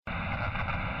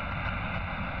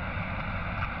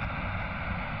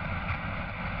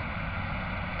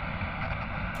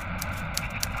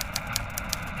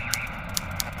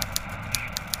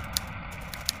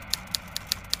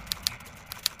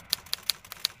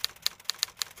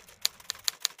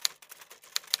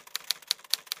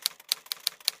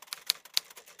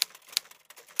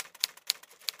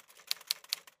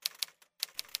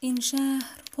این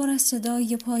شهر پر از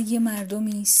صدای پای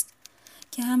مردمی است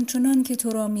که همچنان که تو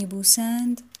را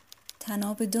میبوسند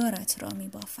طناب دارت را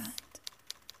میبافند.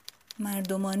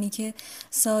 مردمانی که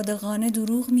صادقانه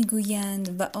دروغ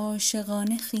میگویند و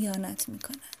عاشقانه خیانت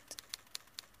میکنند.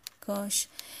 کاش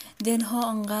دلها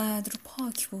آنقدر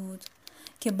پاک بود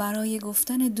که برای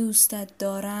گفتن دوستت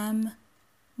دارم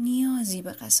نیازی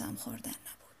به قسم خوردن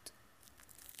نبود.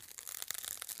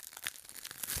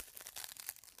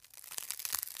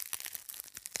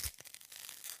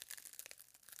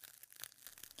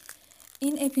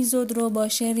 این اپیزود رو با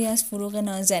شعری از فروغ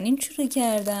نازنین شروع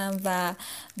کردم و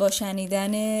با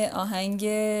شنیدن آهنگ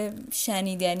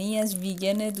شنیدنی از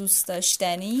ویگن دوست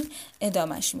داشتنی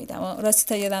ادامش میدم. راستی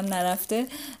تا یادم نرفته،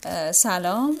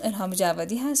 سلام، الهام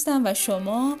جوادی هستم و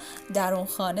شما در اون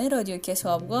خانه رادیو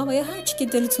کتابگاه و یا هر چی که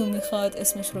دلتون میخواد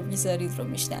اسمش رو بیزارید رو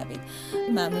میشنوید.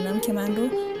 ممنونم که من رو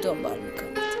دنبال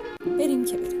میکنید. بریم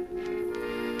که بریم.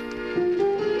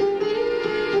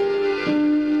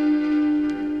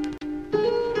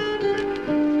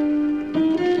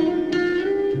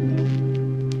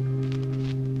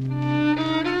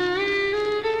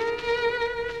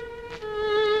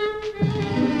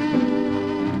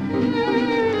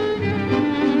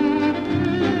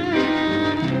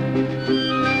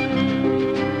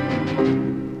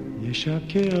 شب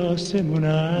که آسمون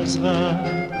از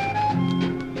غم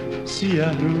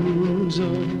سیاه روز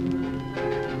و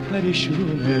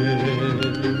پریشونه،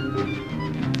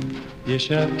 یه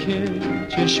شب که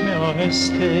چشم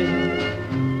آهسته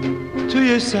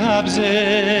توی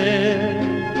سبزه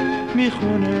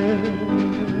میخونه،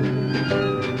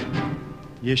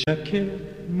 یه شب که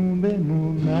مو به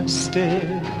مو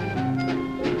مسته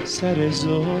سر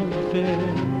زلف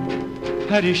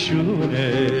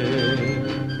پریشونه،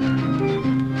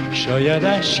 شاید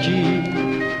اشکی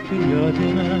به یاد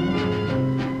من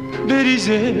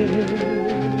بریزه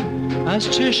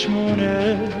از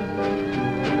چشمونه،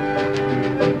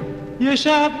 یه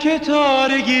شب که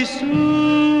تارگی سویم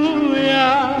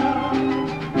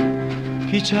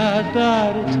پیچد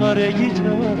بر تارگی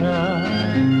تارم،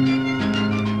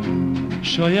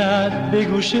 شاید به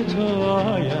گوش تو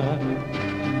آید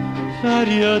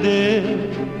فریاد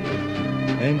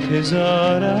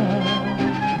انتظارم،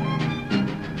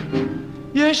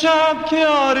 یه شب که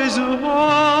آرزوهایم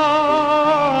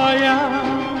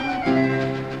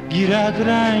گیرد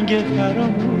رنگ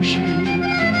فراموشی،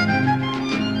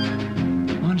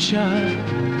 آن شب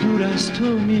دور از تو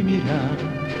میمیرم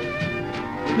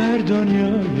بر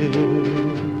دنیای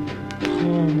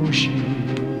خاموشی.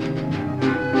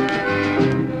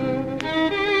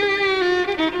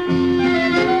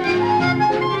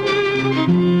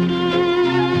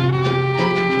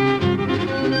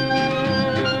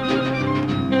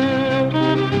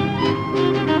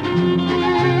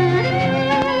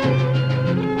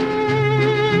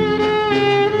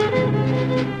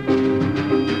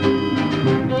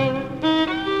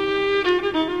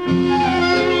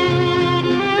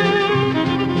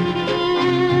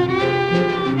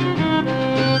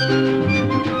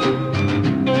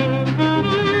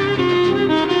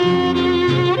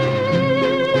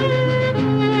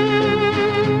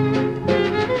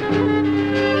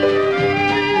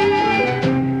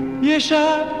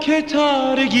 شب که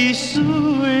تارگی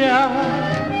سویم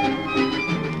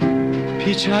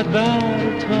پیچد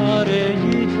بر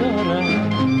تارگی دارم،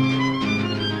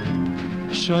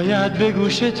 شاید به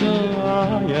گوش تو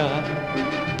آید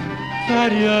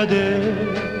فریاد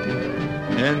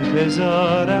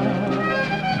انتظارم،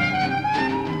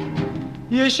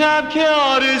 یه شب که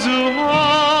آرزوهایم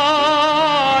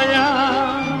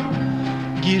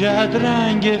گیرد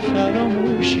رنگ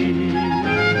فراموشی،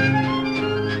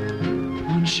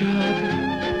 شب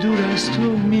دور از تو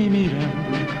میمیرم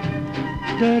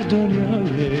در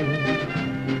دنیای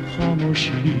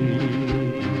خاموشی،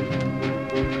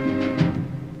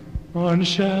 آن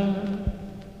شب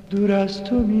دور از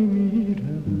تو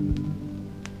میمیرم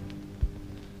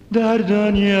در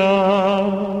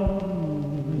دنیای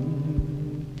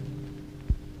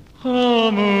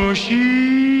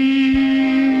خاموشی.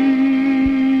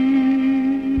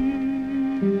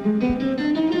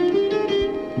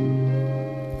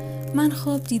 من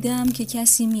خواب دیدم که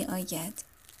کسی می آید.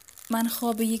 من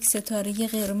خواب یک ستاره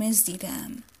قرمز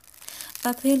دیدم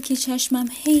و پلک چشمم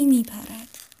هی می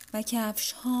پرد و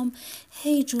کفش هام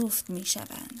هی جفت می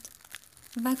شوند.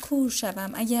 و کور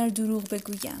شوم اگر دروغ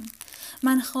بگویم.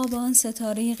 من خواب آن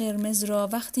ستاره قرمز را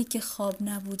وقتی که خواب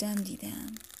نبودم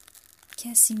دیدم.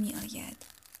 کسی می آید،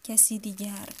 کسی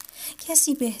دیگر،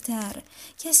 کسی بهتر،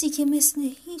 کسی که مثل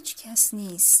هیچ کس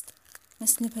نیست،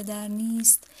 مثل پدر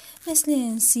نیست، مثل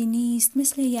انسی نیست،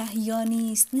 مثل یحیی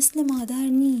نیست، مثل مادر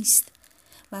نیست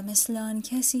و مثل آن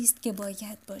کسی است که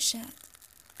باید باشد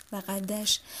و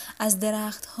قدش از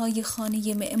درخت‌های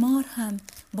خانه معمار هم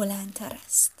بلندتر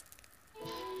است.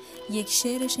 یک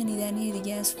شعر شنیدنی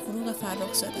دیگه از فروغ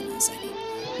فرخزاده نازنین.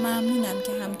 ممنونم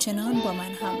که همچنان با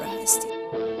من همراه هستید.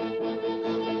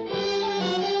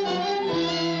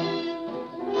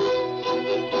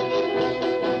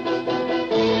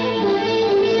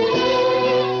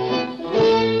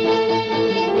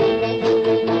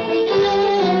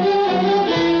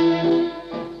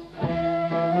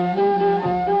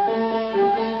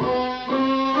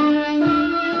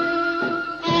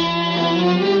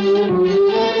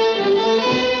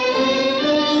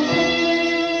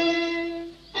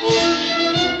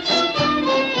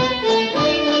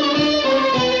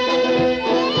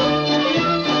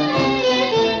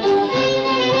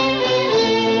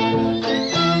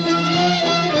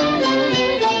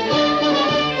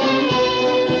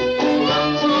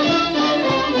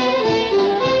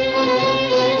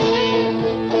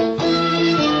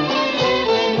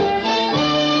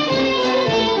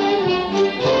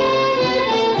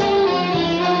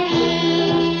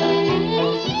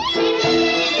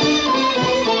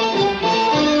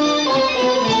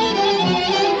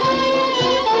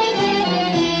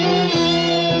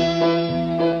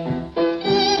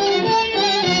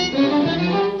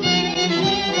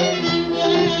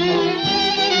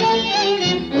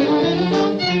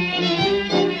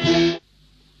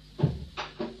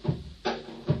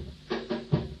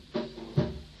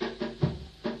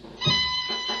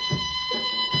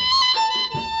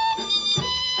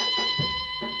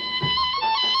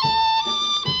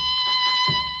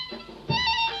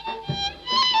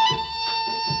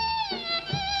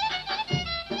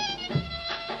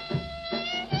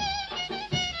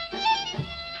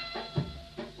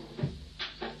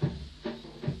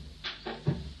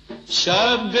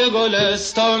 شب به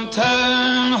گلستان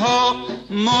تنها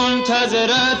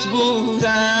منتظرت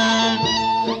بودم،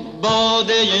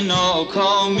 باده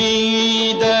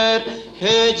ناکامی در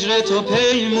هجر تو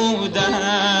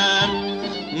پیمودم.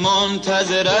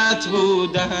 منتظرت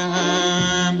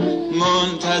بودم،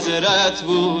 منتظرت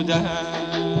بودم.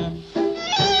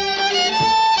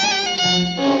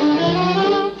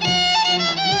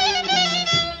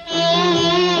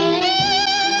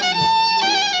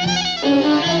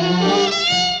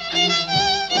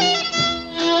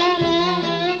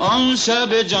 آن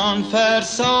شب جان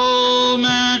فرسا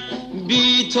من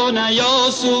بی تو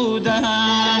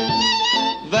نیاسودم،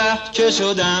 وقت که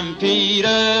شدم پیر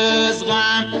از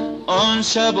غم آن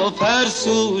شب و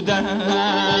فرسودم.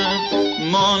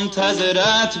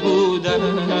 منتظرت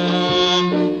بودم،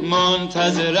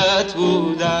 منتظرت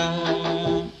بودم.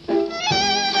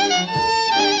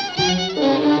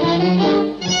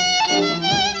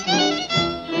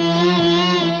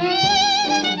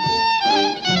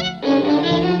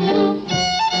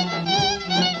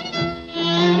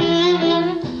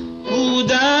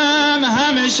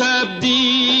 شب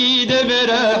دیده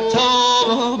بره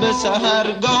تا به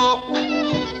سحرگاه،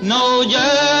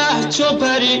 ناگه چو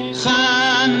پری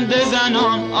خنده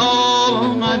زنان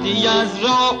آمدی از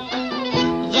راه.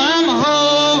 غم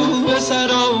ها به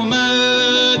سر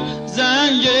آمد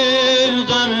زنگ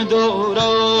غم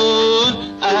دوران،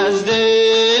 از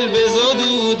دل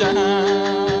بزدودم.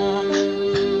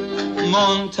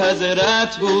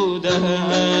 منتظرت بودم،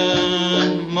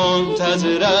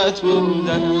 منتظرت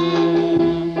بودم.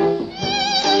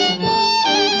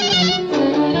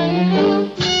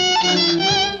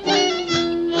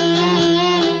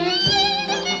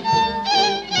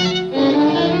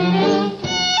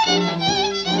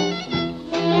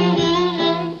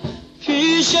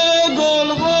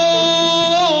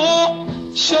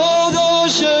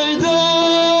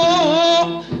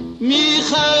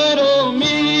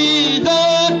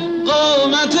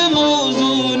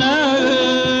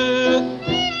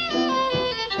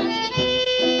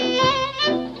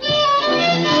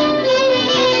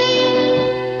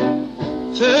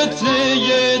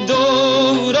 فتنه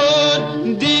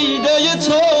دوران دیده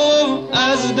تو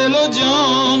از دل و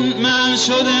جان من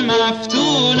شده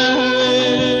مفتونه.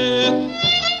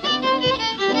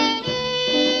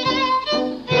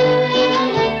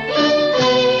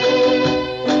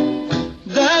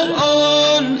 در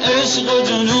آن عشق و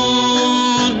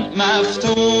جنون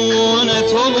مفتون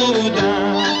تو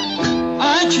بودم،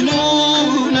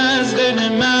 اکنون از دل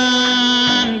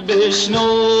من بشنو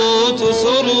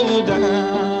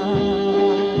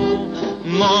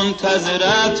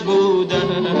منتظرت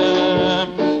بودم،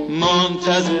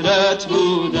 منتظرت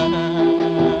بودم،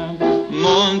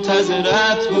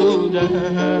 منتظرت بودم،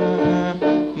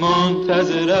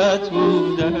 منتظرت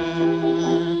بودم،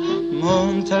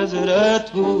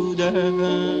 منتظرت بودم،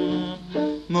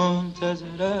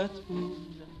 منتظرت بودم.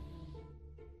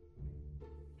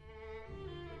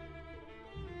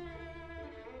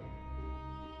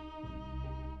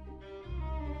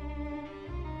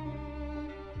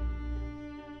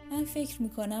 من فکر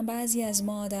میکنم بعضی از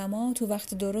ما آدما تو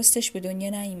وقت درستش به دنیا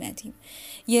نیومدیم.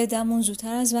 یه عده‌مون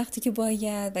زودتر از وقتی که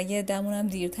باید و یه عده‌مون هم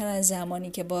دیرتر از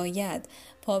زمانی که باید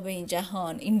پا به این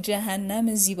جهان، این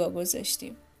جهنم زیبا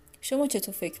گذاشتیم. شما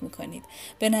چطور فکر میکنید؟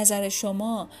 به نظر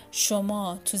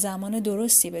شما تو زمان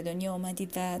درستی به دنیا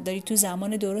اومدید و دارید تو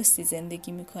زمان درستی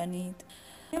زندگی میکنید؟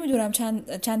 نمیدونم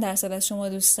چند درصد از شما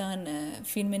دوستان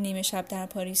فیلم نیمه شب در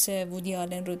پاریس وودی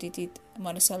آلن رو دیدید،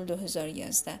 مال سال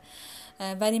 2011.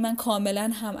 ولی من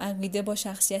کاملا هم عقیده با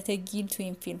شخصیت گیل تو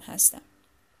این فیلم هستم.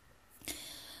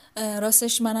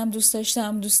 راستش منم دوست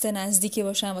داشتم دوست نزدیکی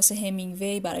باشم واسه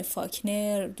همینگوی برای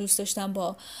فاکنر، دوست داشتم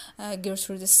با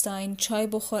گرترود استاین چای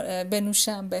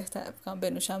بنوشم،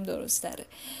 بنوشم درست داره،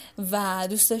 و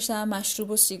دوست داشتم مشروب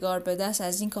و سیگار به دست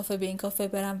از این کافه به این کافه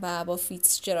برم و با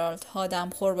فیتزجرالد ها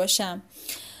دمخور باشم.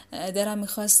 دلم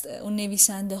میخواست اون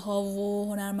نویسنده ها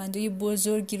و هنرمندای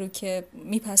بزرگی رو که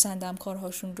میپسندم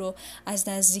کارهاشون رو از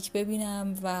نزدیک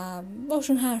ببینم و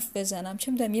باشون حرف بزنم،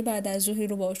 چه میدونم یه بعد از ظهری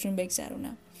رو باشون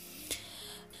بگذرونم.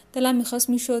 دلم میخواست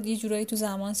میشد یه جورایی تو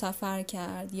زمان سفر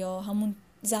کرد، یا همون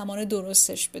زمان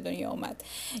درستش به دنیا اومد،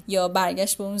 یا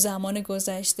برگشت به اون زمان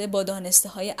گذشته با دانسته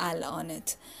های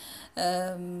الانت.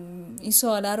 این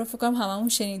سواله رو فکر کنم هممون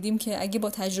شنیدیم که اگه با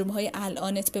تجربه های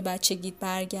الانت به بچگیت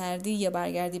برگردی یا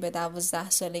برگردی به 12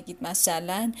 سالگیت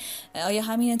مثلا، آیا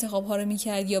همین انتخاب ها رو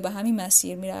میکردی یا به همین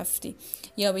مسیر میرفتی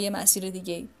یا به یه مسیر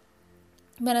دیگه؟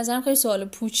 به نظرم خیلی سوال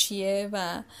پوچیه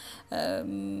و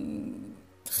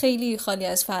خیلی خالی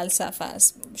از فلسفه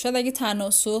است. شاید اگه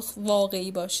تناسخ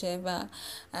واقعی باشه و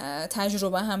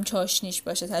تجربه هم چاشنیش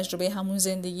باشه، تجربه همون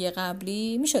زندگی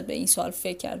قبلی، میشد به این سوال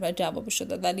فکر کرد و جوابشو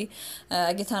داد. ولی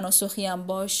اگه تناسخی هم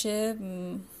باشه،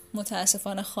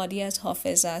 متاسفانه خالی از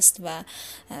حافظه است و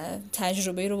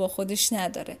تجربه رو با خودش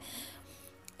نداره.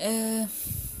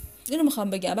 اینو میخوام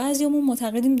بگم، بعضیامون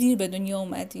معتقدیم دیر به دنیا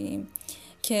اومدیم،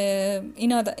 که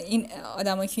این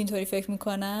آدمایی که اینطوری فکر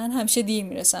میکنن همیشه دیر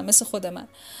میرسن، مثل خود من.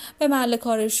 به محل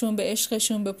کارشون، به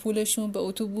عشقشون، به پولشون، به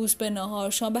اتوبوس، به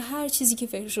ناهارشان، به هر چیزی که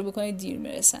فکرشو بکنید دیر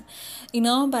میرسن.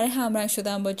 اینا برای همراه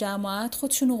شدن با جماعت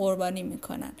خودشونو قربانی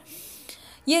میکنن.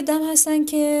 یه دم هستن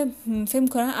که فکر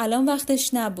میکنن الان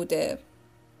وقتش نبوده.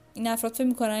 این افراد فکر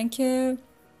میکنن که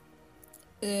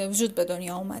وجود به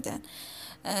دنیا اومدن.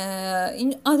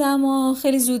 این آدما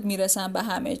خیلی زود میرسن به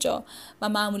همه جا و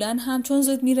معمولا هم چون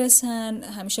زود میرسن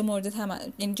همیشه مورد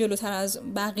یعنی جلوتر از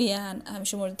بقیه،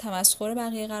 همیشه مورد تمسخر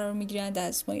بقیه قرار میگیرن،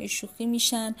 دستمایه شوخی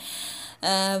میشن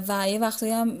و یه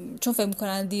وقتایی هم چون فکر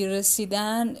میکنن دیر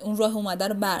رسیدن اون راه اومده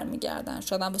رو برمیگردن.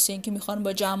 شاید هم واسه اینکه میخوان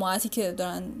با جماعتی که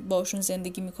دارن باشون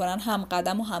زندگی میکنن هم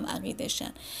قدم و هم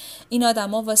عقیدشن. این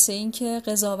آدما واسه اینکه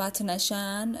قضاوت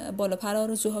نشن بالا پر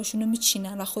آرزوهاشونو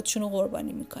میچینن و خودشونو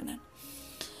قربانی میکنن.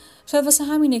 شاید واسه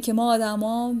همینه که ما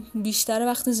آدما بیشتر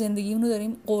وقت زندگیمونو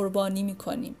داریم قربانی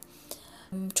میکنیم،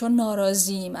 چون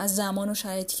ناراضیم از زمان و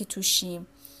شرایطی که توشیم.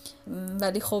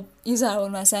 ولی خب این ضرب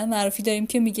المثل معروفی داریم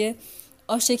که میگه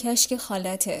آش کشک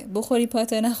خالته، بخوری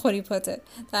پاته نخوری پاته.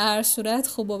 در هر صورت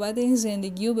خوب و بد این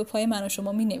زندگی رو به پای من و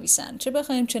شما می نویسن، چه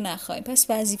بخوایم چه نخوایم. پس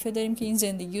وظیفه داریم که این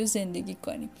زندگی رو زندگی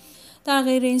کنیم. در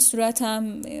غیر این صورت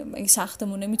هم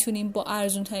سختمونه میتونیم با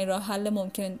ارزون ترین راه حل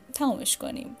ممکن تمامش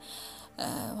کنیم،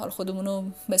 حالا خودمونو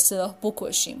به اصطلاح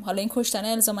بکشیم. حالا این کشتن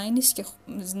الزاما این نیست که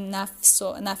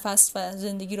نفس و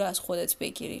زندگی رو از خودت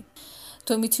بگیری.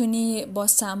 تو میتونی با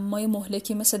سمای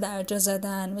مهلکی مثل درجا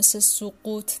زدن، مثل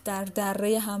سقوط در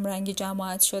دره همرنگ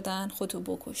جماعت شدن خودتو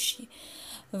بکشی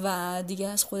و دیگه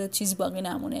از خودت چیزی باقی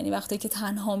نمونه. یعنی وقتی که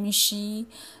تنها میشی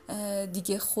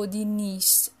دیگه خودی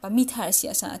نیست و میترسی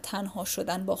اصلا تنها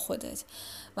شدن با خودت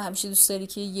و همیشه دوست داری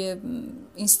که یه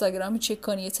اینستاگرامی چک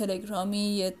کنی، یه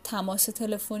تلگرامی، یه تماس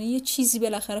تلفنی، یه چیزی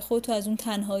بالاخره خودتو از اون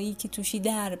تنهایی که توشی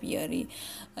در بیاری،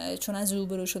 چون از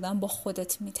روبرو شدن با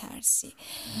خودت میترسی.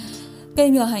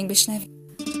 بریم یه آهنگ بشنویم.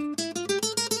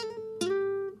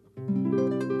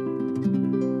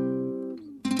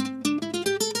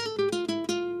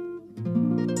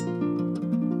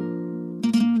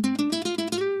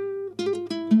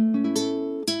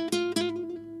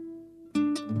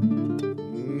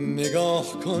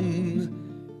 نگاه کن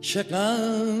چه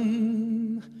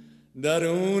غم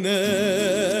درون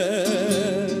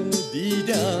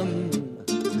دیدم،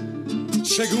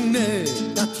 چگونه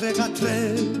قطره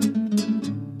قطره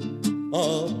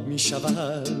آب می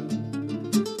شود،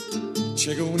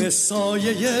 چگونه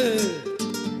سایه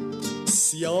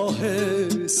سیاه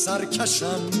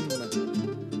سرکشم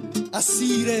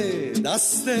اسیر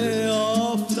دست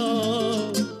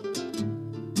آفتاب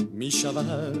می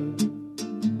شود.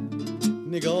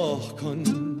 نگاه کن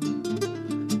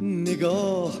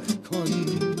نگاه کن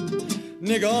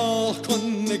نگاه کن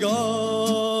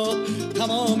نگاه،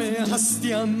 تمام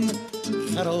هستیم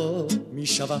خراب می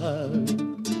شود،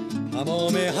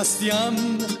 تمام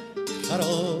هستیم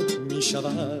خراب می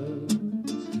شود.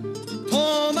 تو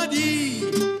آمدی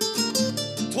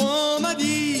تو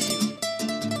آمدی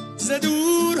ز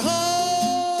دورها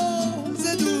ز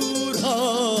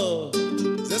دورها،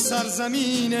 ز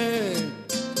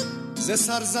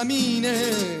سرزمین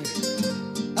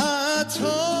عطر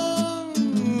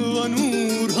و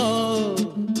نورها.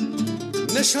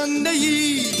 نشنده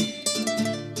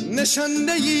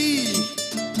ای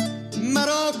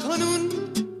مرا کنون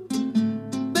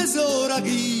به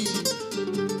زورقی،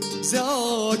 ز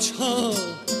آجها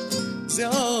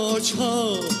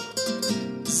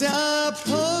ز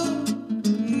ابرها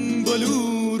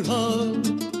بلورها.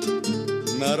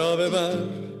 مرا ببر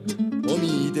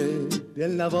امید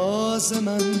دلنواز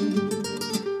من،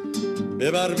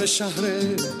 ببر به شهر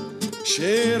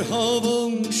شعرها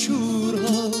و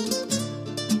شورها.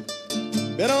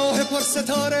 به راه پر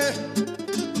ستاره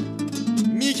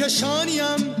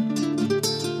میکشانیم،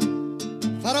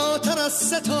 فراتر از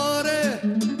ستاره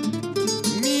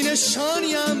می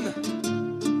نشانیم،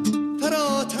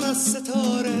 فراتر از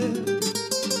ستاره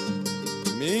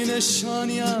می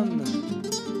نشانیم،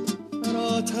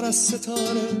 فراتر از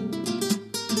ستاره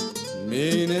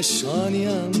می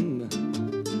نشانیم،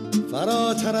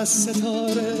 فراتر از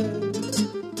ستاره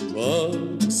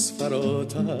باز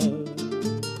فراتر.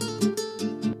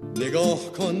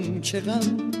 نگاه کن که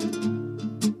غم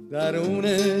درون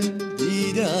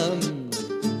دیدم،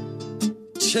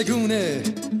 چگونه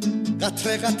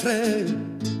قطره قطره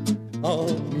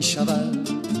آب می شود،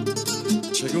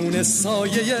 چگونه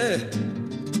سایه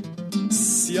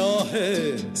سیاه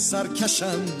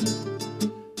سرکشم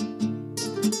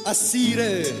اسیر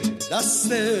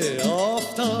دست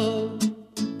آفتاب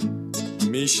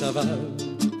می شود.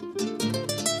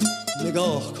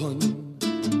 نگاه کن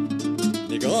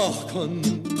نگاه کن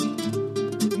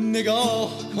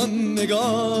نگاه کن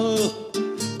نگاه،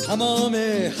 تمام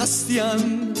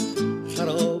هستیم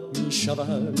خراب می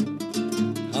شود،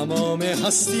 تمام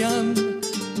هستیم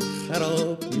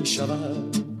خراب می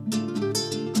شود.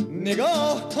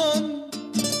 نگاه کن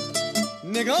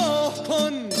نگاه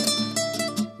کن،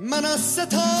 من از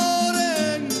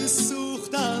ستاره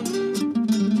سوختم،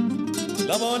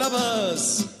 لبالب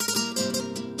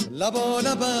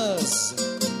از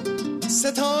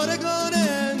ستارگان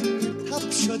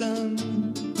تب شدم.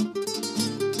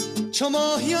 چو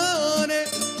ماهیانه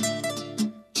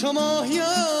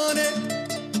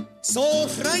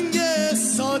سرخ رنگ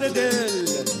ساده دل،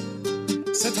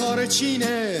 ستاره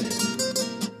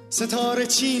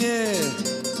چینه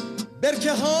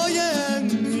برکه های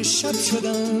شب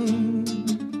شدم.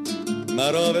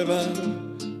 مرا ببر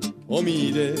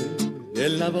امید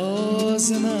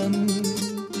دلنواز من،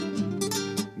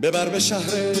 ببر به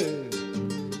شهر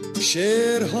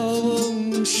شعرها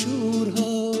و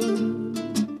شورها.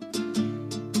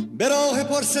 به راه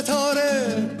پر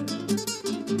ستاره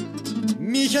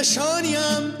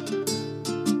میکشانیم،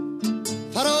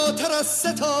 فراتر از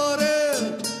ستاره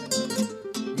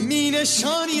می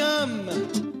نشانیم،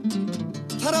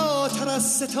 فراتر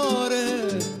از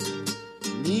ستاره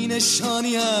می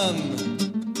نشانیم،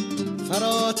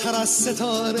 فراتر از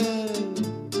ستاره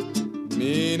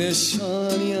می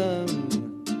نشانیم،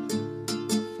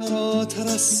 فراتر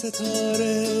از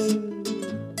ستاره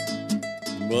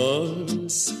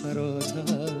باز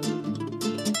فراتر،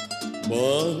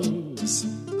 باز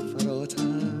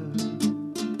فراتر،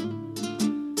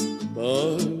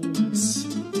 باز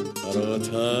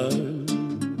فراتر.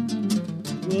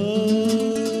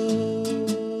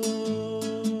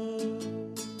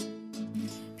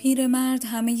 پیرمرد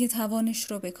همه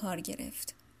توانش رو به کار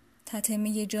گرفت.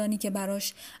 تتمه جانی که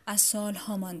براش از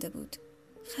سالها مانده بود.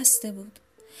 خسته بود.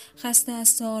 خسته از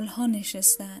سالها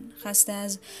نشستن، خسته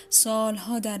از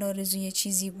سالها در آرزوی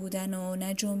چیزی بودن و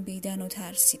نجنبیدن و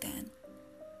ترسیدن.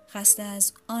 خسته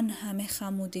از آن همه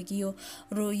خمودگی و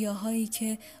رویاهایی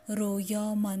که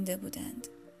رویا مانده بودند.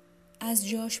 از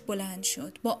جاش بلند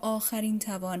شد با آخرین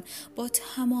توان، با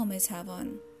تمام توان.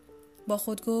 با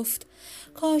خود گفت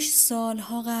کاش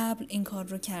سالها قبل این کار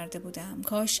رو کرده بودم،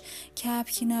 کاش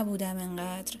کبک نبودم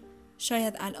انقدر،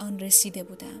 شاید الان رسیده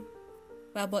بودم.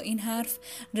 و با این حرف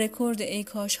رکورد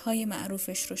ایکاش‌های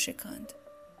معروفش رو شکاند.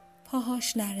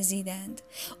 پاهاش لرزیدند.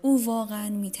 او واقعاً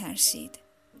می‌ترسید.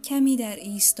 کمی در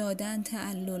ایستادن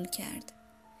تعلل کرد.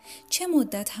 چه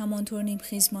مدت همانطور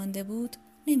نیمخیز مانده بود؟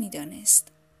 نمی‌دانست.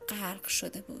 غرق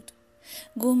شده بود.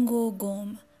 گنگ و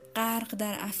گم، غرق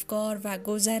در افکار و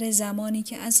گذر زمانی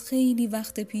که از خیلی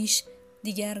وقت پیش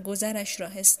دیگر گذرش را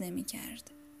حس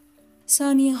نمی‌کرد.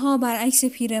 ثانیه ها برعکس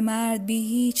پیرمرد بی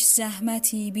هیچ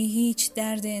زحمتی، بی هیچ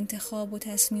درد انتخاب و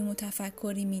تصمیم و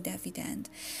تفکری می دویدند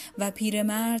و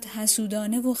پیرمرد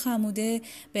حسودانه و خموده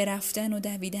به رفتن و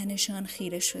دویدنشان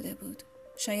خیره شده بود.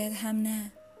 شاید هم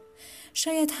نه.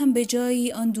 شاید هم به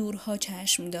جایی آن دورها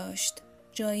چشم داشت،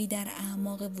 جایی در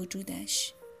اعماق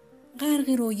وجودش. غرق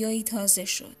رویایی تازه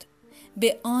شد.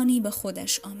 به آنی به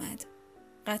خودش آمد.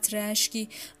 قطره اشکی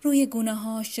روی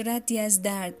گونه‌هاش ردی از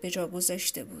درد به جا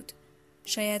گذاشته بود.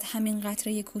 شاید همین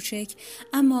قطره کوچک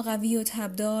اما قوی و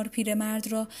تبدار پیرمرد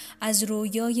را از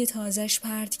رویای تازش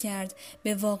پرت کرد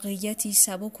به واقعیتی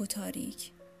سبک و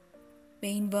تاریک. به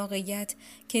این واقعیت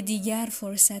که دیگر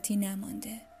فرصتی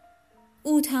نمانده.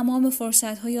 او تمام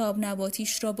فرصت‌های آب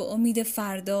نباتیش را به امید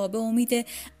فردا، به امید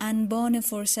انبان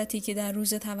فرصتی که در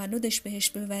روز تولدش بهش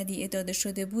به ودیعه داده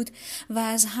شده بود و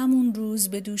از همون روز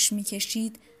به دوش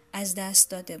می‌کشید، از دست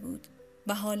داده بود.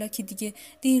 و حالا که دیگه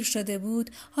دیر شده بود،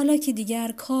 حالا که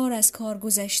دیگر کار از کار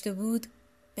گذشته بود،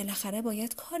 بالاخره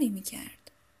باید کاری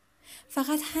میکرد.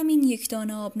 فقط همین یک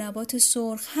دانه آب نبات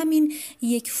سرخ، همین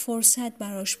یک فرصت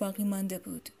براش باقی مانده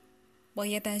بود.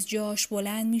 باید از جاش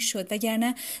بلند میشد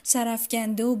وگرنه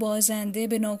سرافکنده و بازنده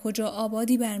به ناکجا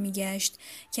آبادی برمیگشت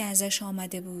که ازش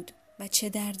آمده بود و چه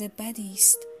درد بدی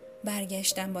است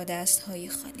برگشتن با دستهای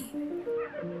خالی.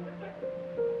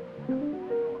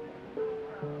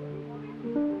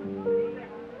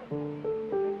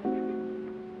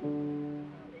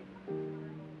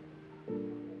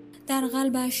 در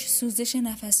قلبش سوزش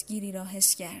نفسگیری را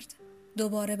حس کرد.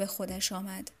 دوباره به خودش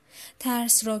آمد.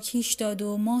 ترس را کیش داد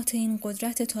و مات این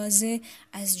قدرت تازه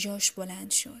از جاش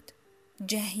بلند شد.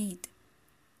 جهید.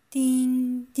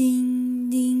 دین دین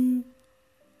دین.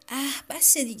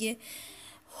 بس دیگه.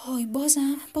 های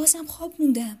بازم خواب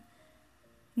موندم.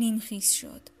 نیمخیز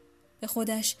شد. به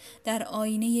خودش در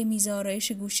آینه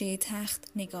میزارایش گوشه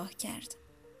تخت نگاه کرد.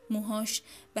 موهاش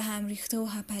به هم ریخته و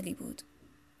هپلی بود.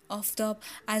 آفتاب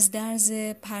از درز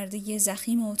پرده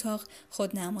ضخیم اتاق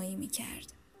خودنمایی می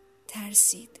کرد.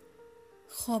 ترسید.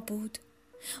 خواب بود.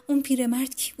 اون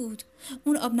پیرمرد کی بود؟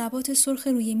 اون آب نبات سرخ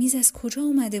روی میز از کجا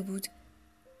اومده بود؟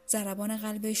 ضربان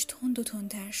قلبش تند و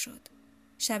تندتر شد.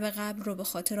 شب قبل رو به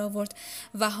خاطر آورد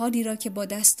و حالی را که با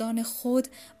دستان خود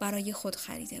برای خود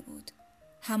خریده بود.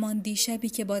 همان دیشبی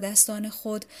که با دستان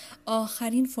خود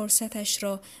آخرین فرصتش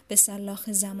را به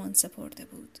سلاخ زمان سپرده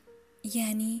بود.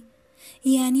 یعنی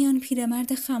آن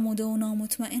پیرمرد خموده و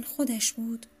نامطمئن خودش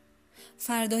بود؟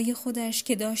 فردای خودش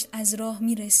که داشت از راه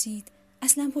می رسید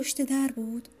اصلا پشت در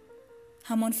بود؟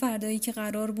 همان فردایی که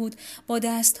قرار بود با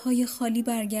دستهای خالی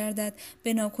برگردد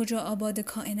به ناکجا آباد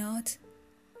کائنات؟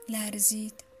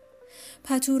 لرزید.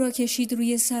 پتو را کشید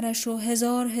روی سرش و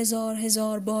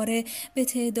هزار باره به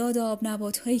تعداد آب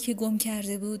نباتهایی که گم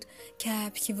کرده بود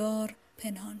کپکوار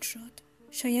پنهان شد.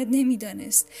 شاید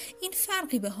نمیدانست این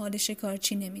فرقی به حال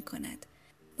شکارچی نمی کند.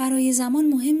 برای زمان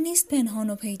مهم نیست پنهان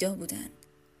و پیدا بودن.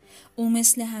 او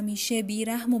مثل همیشه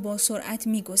بیرحم و با سرعت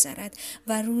می گذرد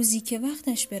و روزی که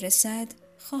وقتش برسد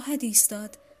خواهد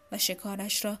ایستاد و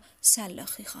شکارش را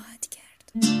سلاخی خواهد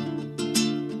کرد.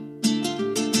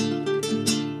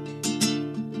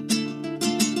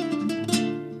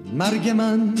 مرگ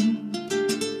من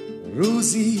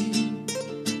روزی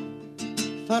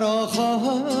فرا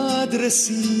خواهد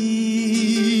رسید،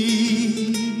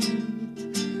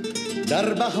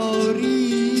 در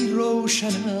بهاری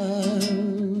روشن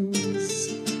است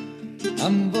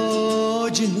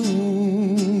امواج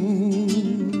نور،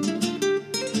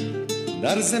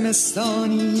 در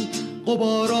زمستانی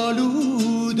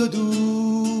غبارآلود و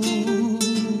دور،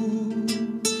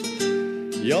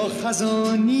 یا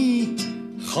خزانی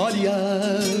خالی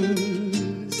از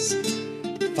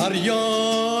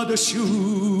فریاد و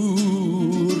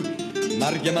شور.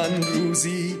 مرگ من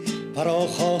روزی فرا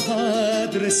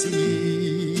خواهد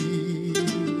رسید،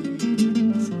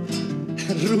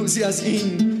 روزی از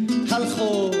این تلخ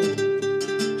و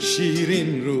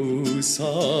شیرین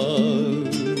روزها،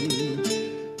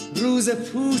 روز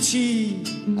پوچی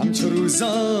همچو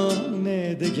روزان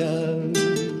دگر،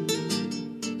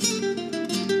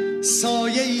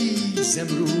 سایه ای ز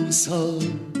امروزها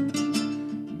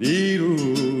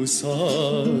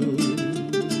دیروزها.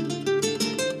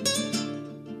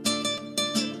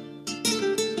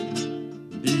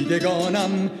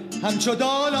 دیدگانم همچو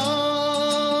دالان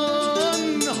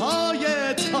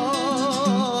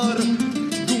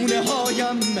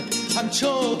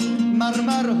همچو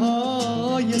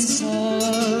مرمرهای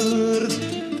سرد.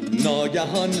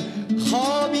 ناگهان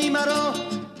خوابی مرا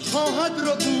خواهد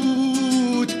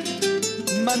ربود،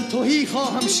 من تهی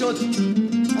خواهم شد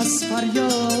از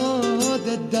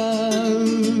فریاد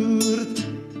درد.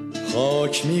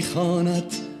 خاک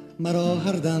میخواند مرا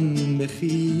هر دم به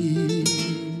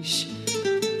خویش،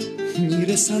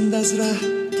 میرسند از ره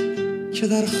که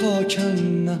در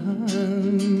خاکم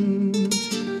نهند.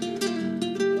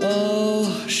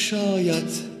 آه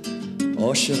شاید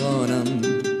عاشقانم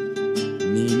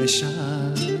نیمه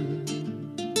شب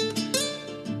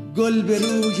گل به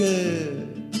روی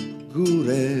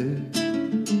گور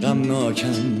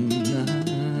غمناکم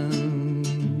نهند.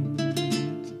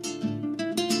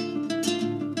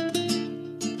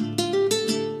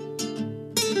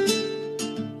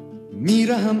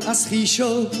 میرهم از خویش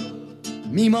و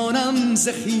میمانم ز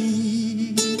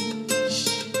خویش،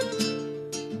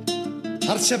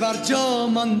 هرچه بر جا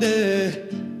مانده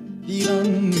ویران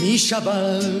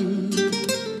میشود.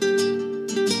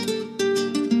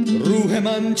 روح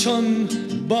من چون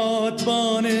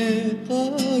بادبان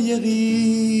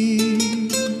قایقی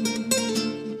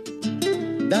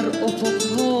در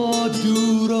افقها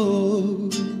دور و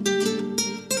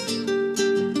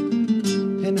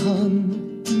پنهان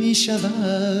می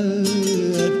شود.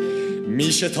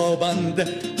 می شتابند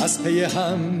از پی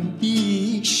هم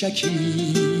بی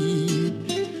شکی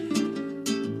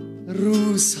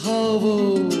روزها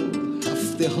و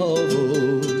هفته ها و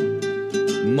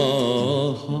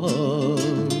ماه ها.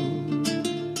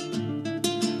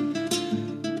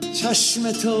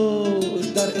 چشم تو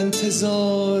در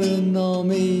انتظار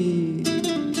نامه‌ای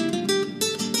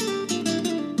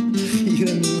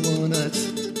خیره میماند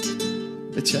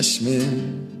به چشم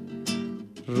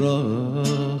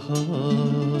راه.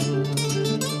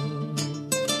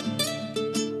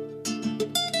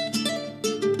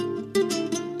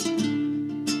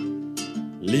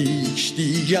 لیک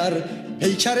دیگر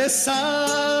پیکر سرد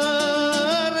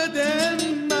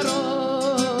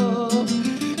مرا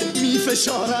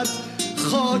میفشارد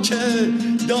خاک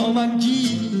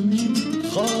دامنگیر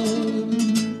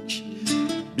خاک.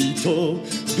 بی تو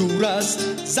دور از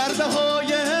ضربه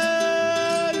های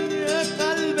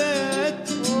قلب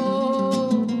تو،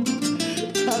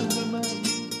 قلب من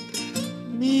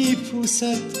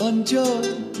میپوسد آنجا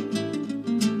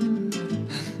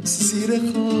زیر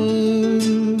خاک.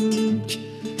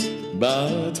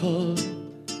 بعدها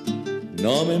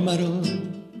نام مرا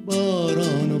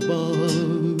باران و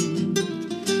باد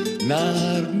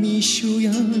نرم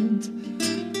میشویند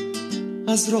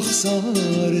از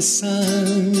رخسار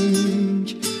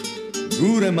سنگ.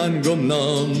 گور من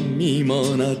گمنام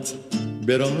میماند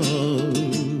به راه،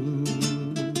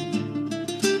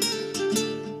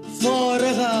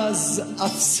 فارغ از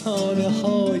افسانه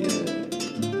های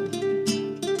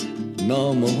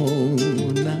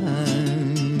نامه‌ننگ.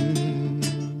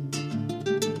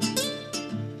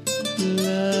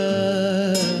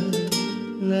 لا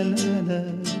لا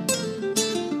لا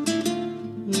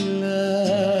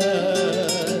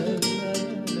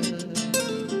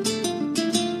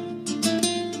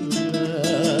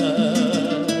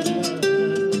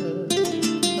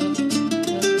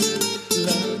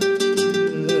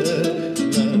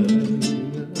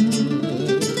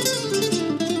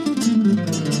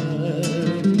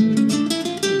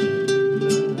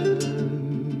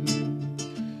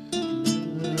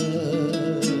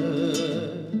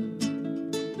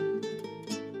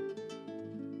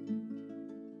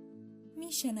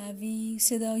میشنوی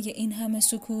صدای این همه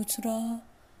سکوت را؟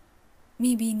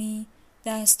 میبینی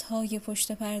دستهای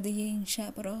پشت پرده این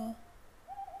شب را؟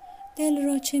 دل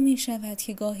را چه میشود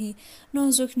که گاهی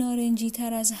نازک نارنجی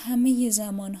تر از همه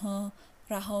زمانها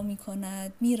رها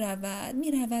میکند،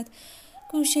 میرود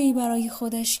گوشه‌ای برای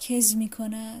خودش کز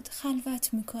میکند،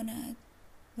 خلوت میکند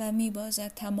و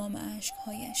میبازد تمام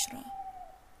اشکهایش را.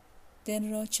 دل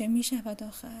را چه میشود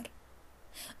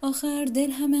آخر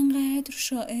دل هم انقدر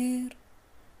شاعر؟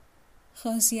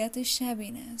 خاصیت شب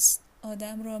این است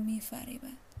آدم را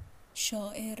می‌فریبد،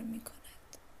 شاعر می‌کند.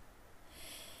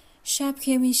 شب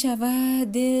که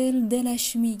می‌شود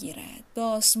دلش می‌گیرد، به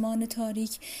آسمان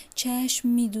تاریک چشم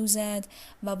می‌دوزد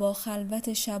و با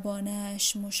خلوت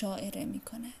شبانه‌اش مشاعره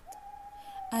می‌کند.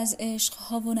 از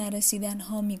عشق‌ها و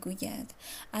نرسیدن‌ها می‌گوید،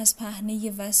 از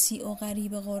پهنه وسیع و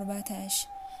غریب غربتش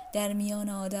در میان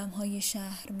آدم‌های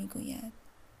شهر می‌گوید.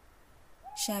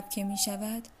 شب که می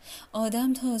شود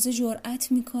آدم تازه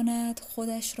جرأت می کند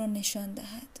خودش را نشان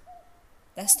دهد،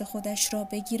 دست خودش را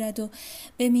بگیرد و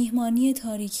به میهمانی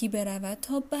تاریکی برود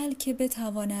تا بلکه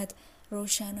بتواند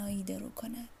روشنایی درو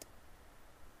کند.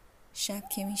 شب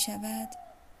که می شود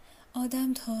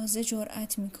آدم تازه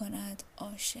جرأت می کند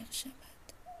عاشق شود،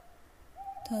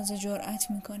 تازه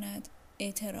جرأت می کند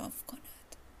اعتراف کند.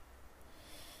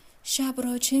 شب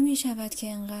را چه می شود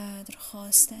که انقدر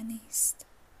خواستنی است؟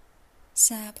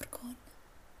 صبر کن،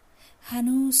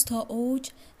 هنوز تا اوج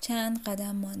چند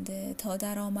قدم مانده، تا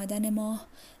در آمدن ماه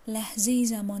لحظه‌ای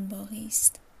زمان باقی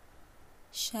است.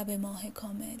 شب ماه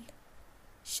کامل،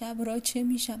 شب را چه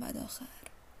می شود آخر؟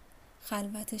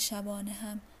 خلوت شبانه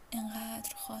هم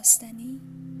انقدر خواستنی؟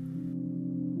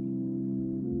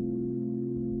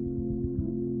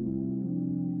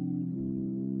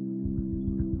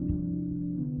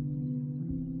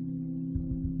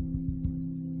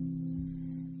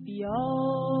 بیا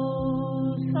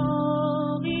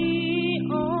ساقی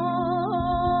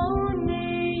آن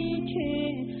می که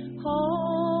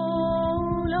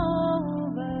حال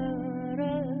آورد،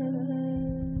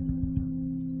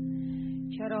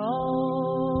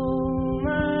 کرامت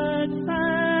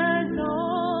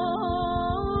فزای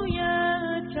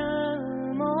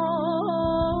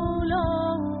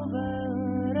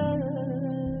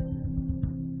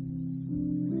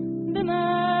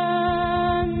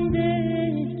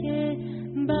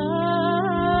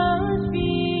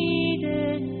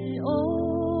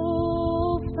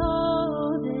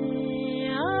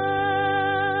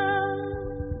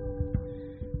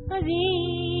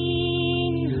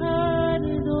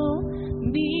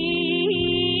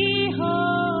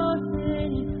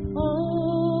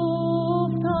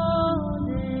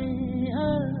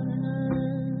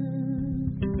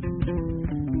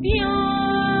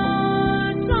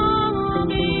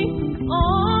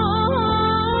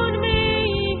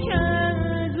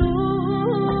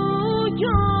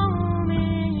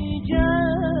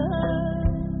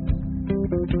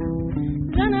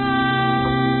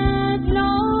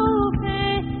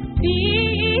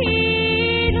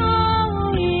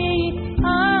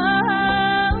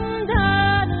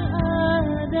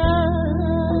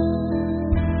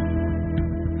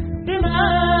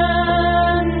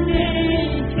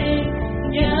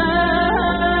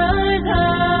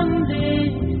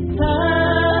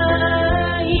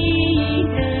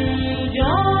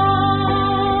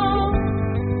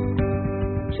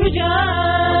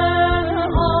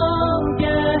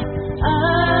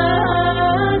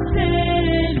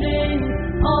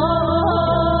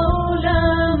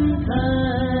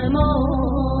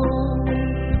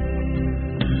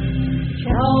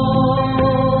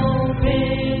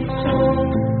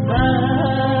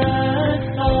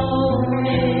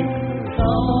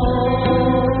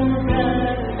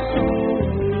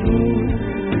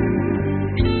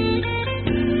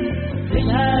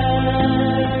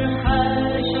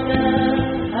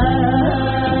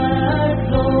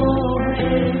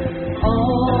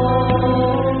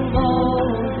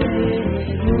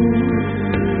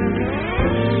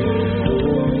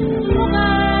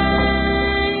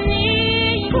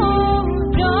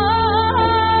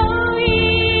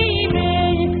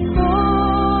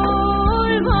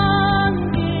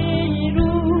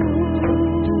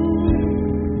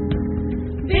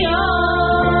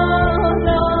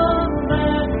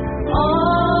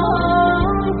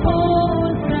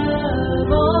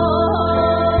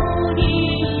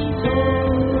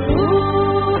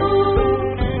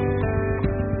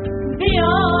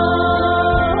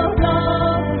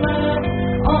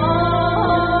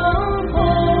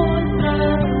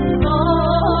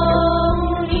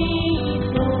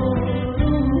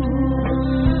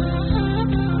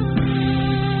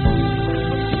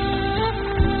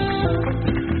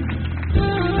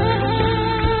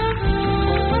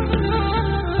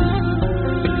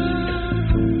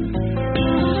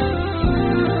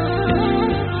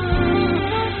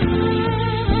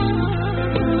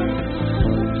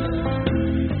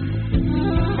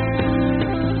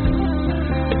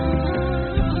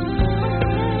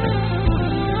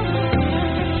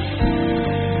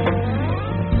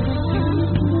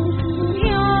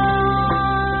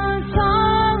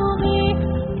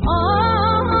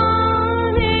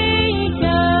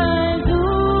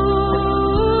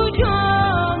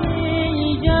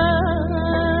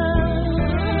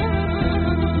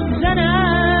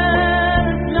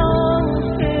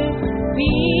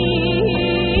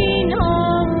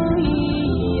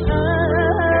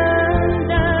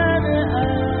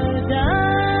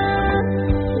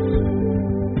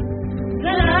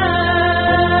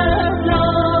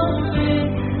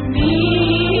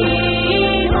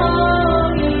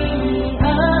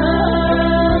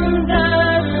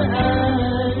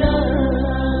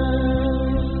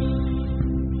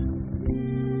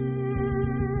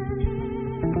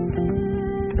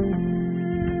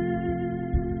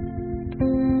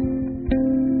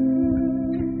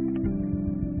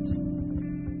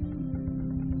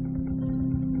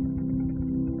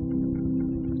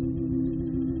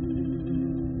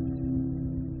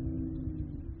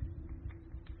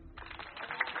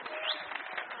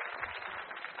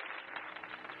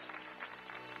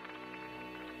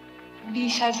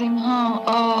بیش از اینها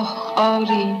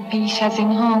آری بیش از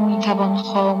اینها میتوان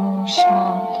خاموش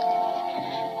ماند.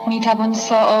 میتوان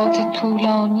ساعات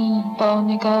طولانی با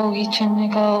نگاهی چون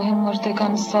نگاه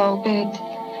مردگان ثابت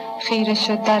خیره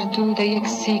شد در دود یک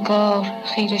سیگار،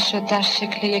 خیره شد در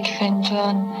شکل یک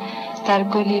فنجان، در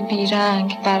گلی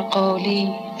بیرنگ بر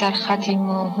قالی، در خطی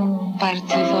موهوم بر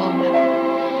دیوار.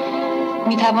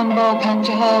 میتوان با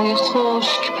پنجه های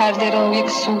خشک پرده را یک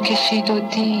سو کشید و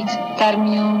دید در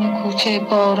میان کوچه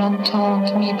باران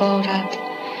تند میبارد.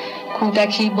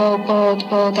 کودکی با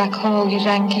بادک های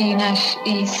رنگینش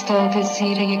ایستاده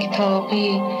زیر یک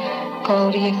طاقی،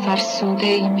 کاری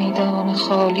فرسوده میدان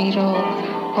خالی را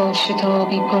با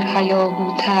شتابی پر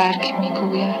هیاهو ترک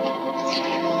میگوید.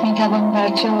 میتوان بر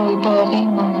جای باقی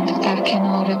ماند در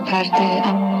کنار پرده،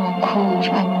 اما کور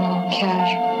اما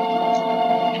کر.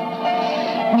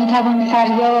 میتوان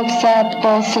فریاد زد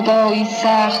با صدایی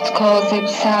سخت کاذب،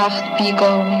 سخت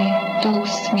بیگانه،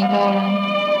 دوست می‌دارم.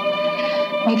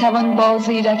 میتوان با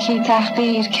زیرکی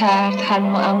تحقیر کرد هر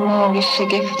معمای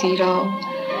شگفتی را.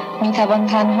 میتوان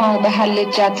تنها به حل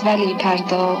جدولی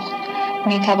پرداخت.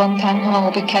 میتوان تنها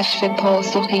به کشف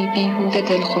پاسخی بیهوده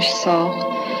دلخوش ساخت.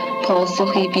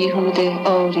 پاسخی بیهوده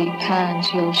آری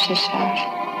 5 یا 6 حرف.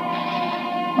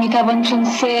 میتوان چون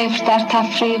صفر در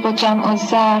تفریق و جمع و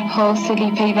ضرب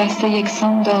حاصلی پیوسته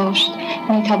یکسان داشت.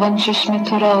 میتوان چشم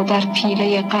تو را در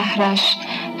پیله قهرش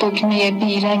دکمه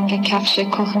بیرنگ کفش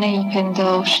کهنه‌ای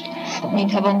پنداشت.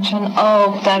 میتوان چون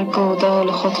آب در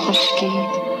گودال خود خشکید.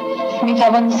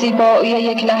 میتوان زیبایی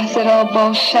یک لحظه را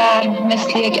با شرم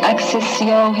مثل یک عکس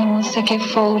سیاه موسک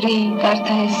فوری در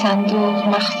ته صندوق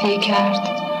مخفی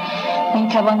کرد.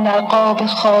 میتوان در قاب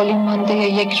خالی مانده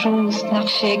یک روز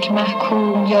نقش یک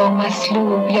محکوم یا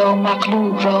مصلوب یا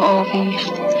مغلوب را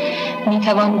آویخت.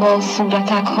 میتوان با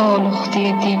صورتک‌ها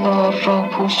لختی دیوار را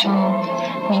پوشاند.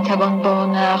 میتوان با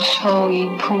نقش‌های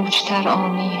پوچ‌تر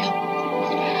آمیخت.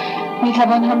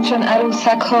 میتوان همچون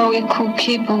عروسک‌های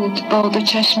کوکی بود با 2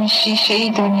 چشم شیشه‌ای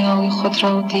دنیای خود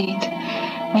را دید.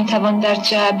 میتوان در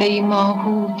جعبه‌ای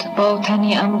ماهود با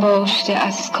تنی انباشته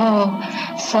از کاه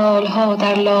سالها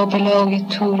در لابلای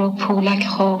تور و پولک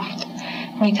خفت.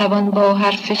 میتوان با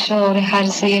هر فشار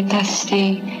هرزه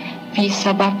دستی بی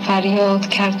سبب فریاد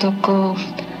کرد و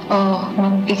گفت آه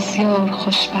من بسیار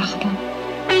خوشبختم.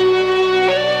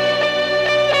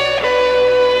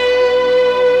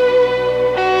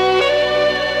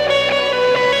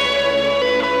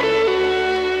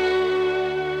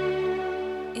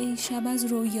 شب از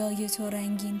رویای تو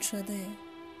رنگین شده،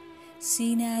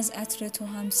 سینه از عطر تو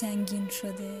هم سنگین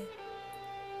شده.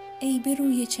 ای به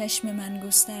روی چشم من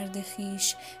گسترده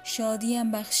خویش،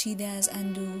 شادیم بخشیده از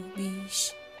اندوه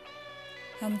بیش.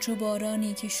 همچو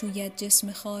بارانی که شوید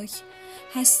جسم خاک،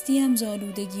 هستیم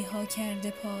زالودگی ها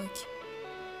کرده پاک.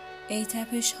 ای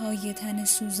تپش های تن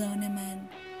سوزان من،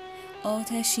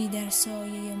 آتشی در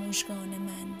سایه مژگان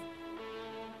من.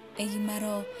 ای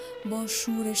مرا با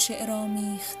شور شعر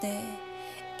آمیخته،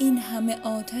 این همه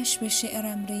آتش به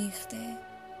شعرم ریخته.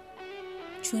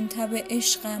 چون تب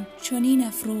عشقم چنین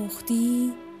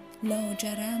افروختی،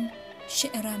 لاجرم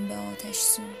شعرم به آتش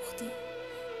سوختی.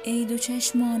 ای 2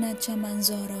 چشمانت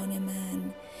چمنزاران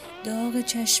من، داغ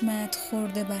چشمت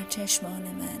خورده بر چشمان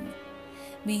من.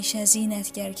 بیش از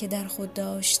اینت گر که در خود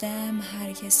داشتم،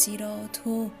 هر کسی را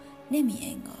تو نمی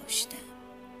انگاشتم.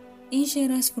 این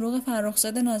شعر از فروغ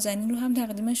فرخزاد نازنین رو هم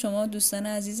تقدیم شما دوستان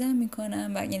عزیزم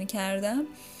میکنم و یعنی کردم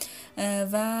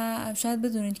و شاید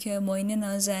بدونید که معین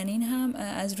نازنین هم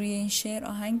از روی این شعر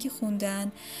آهنگی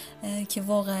خوندن که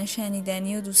واقعا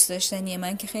شنیدنی و دوست داشتنیه.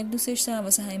 من که خیلی دوستش دارم،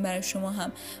 واسه همین برای شما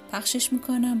هم پخشش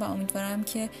میکنم و امیدوارم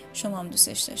که شما هم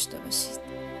دوستش داشته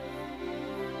باشید.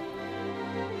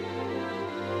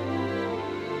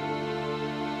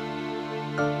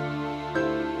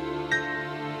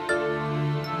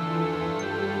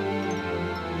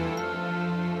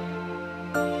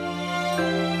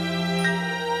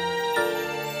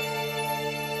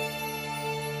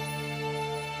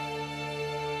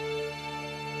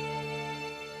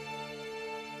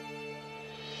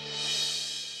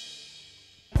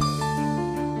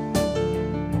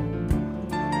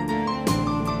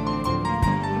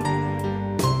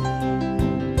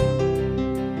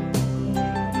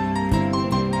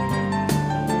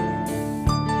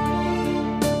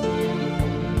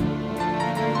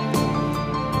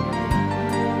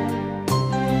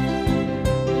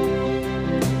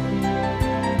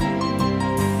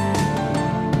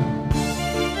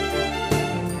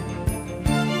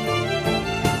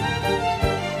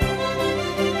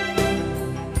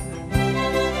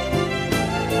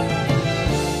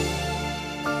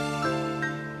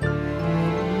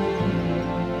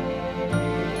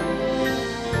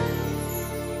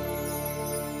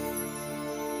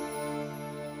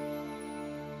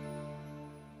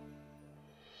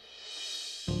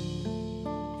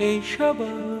 ای شب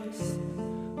از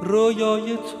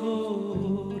رویای تو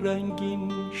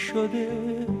رنگین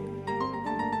شده،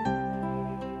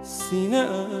 سینه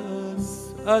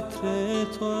از عطر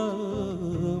تو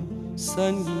هم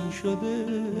سنگین شده.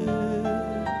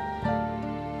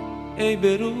 ای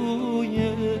به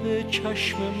روی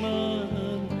چشم من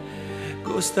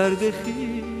گسترده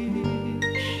خویش،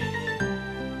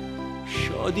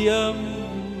 شادیم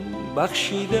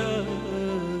بخشیده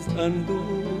از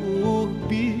اندوه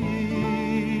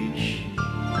بیش.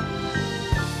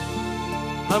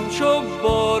 همچو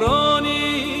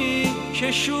بارانی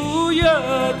که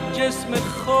شوید جسم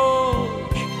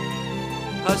خاک،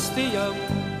 هستیم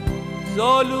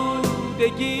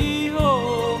زالودگی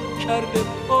ها کرده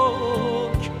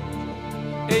پاک.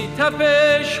 ای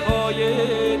تپش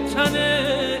های تن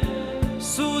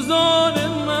سوزان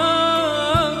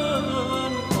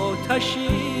من،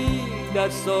 آتشی در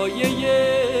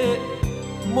سایه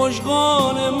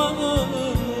مژگان من.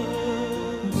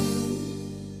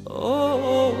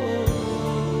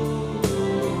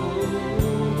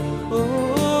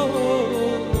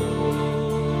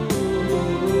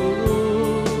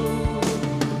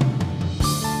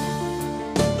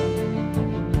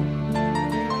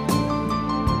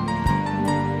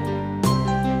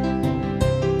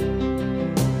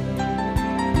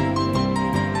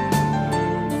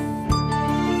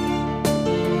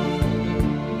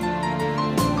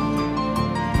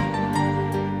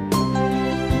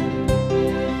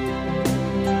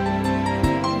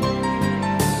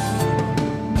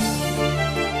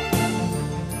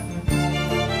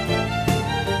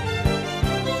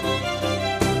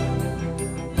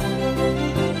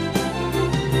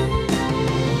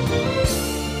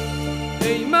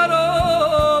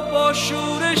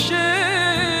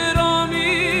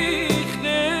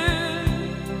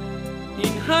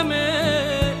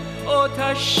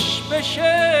 آتش به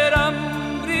شعرم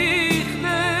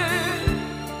ریخته،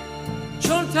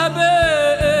 چون تب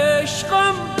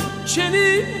عشقم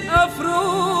چنین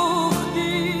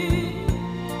افروختی،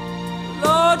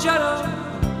 لاجرم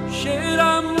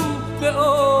شعرم به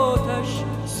آتش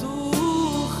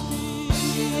سوختی.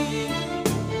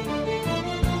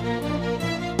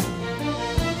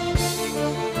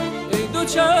 ای دو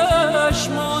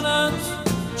چشمانت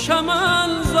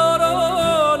چمن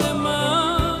زاران من،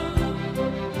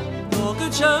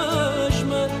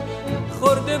 چشمت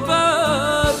خورده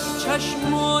بر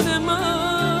چشمان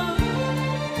من.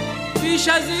 بیش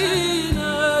از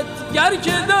اینت گر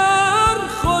که در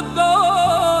خود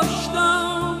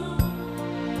داشتم،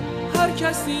 هر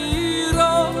کسی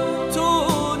را تو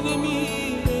نمی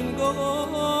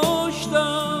انگاشتم.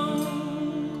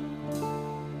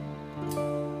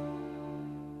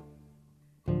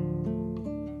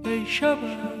 ای شب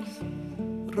از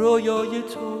رویای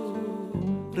تو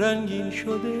رنگین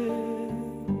شده،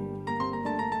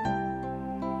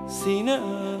 سینه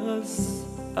از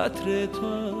عطر تو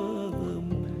هم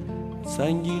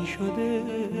سنگین شده.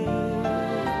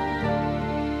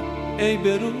 ای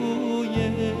به روی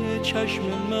چشم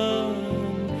من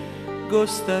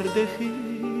گسترده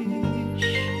خویش،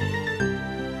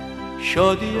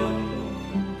 شادیم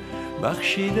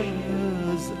بخشیده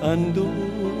از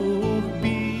اندوه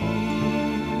بیش.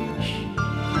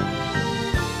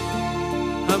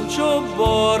 همچو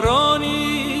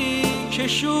بارانی که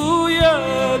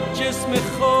شوید جسم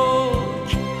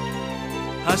خاک،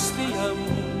 هستیم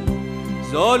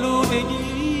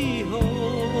زالودگی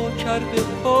ها کرده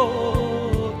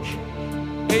پاک.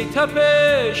 ای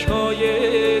تپش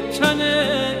های تن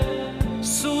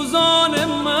سوزان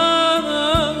من،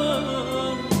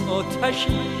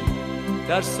 آتشی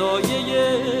در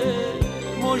سایه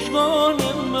مژگان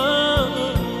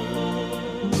من.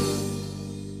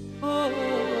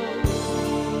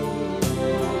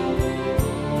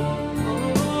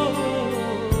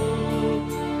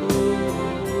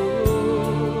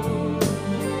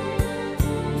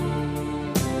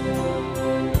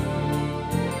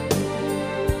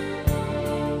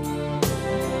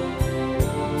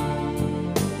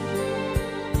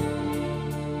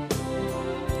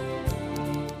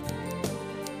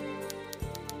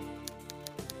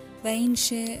 و این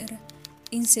شعر،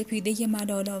 این سپیده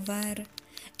ملال‌آور،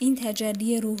 این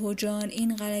تجلی روح و جان،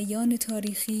 این غلیان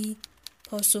تاریخی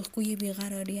پاسخگوی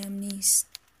بیقراریم نیست.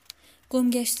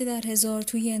 گمگشته در هزار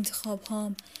توی انتخاب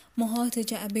هام، محاط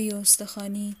جعبه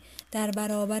استخوانی، در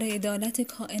برابر عدالت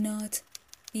کائنات،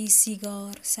 بی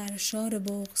سیگار سرشار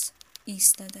بغض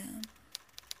ایستادم.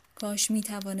 کاش می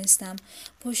توانستم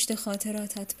پشت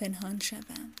خاطراتت پنهان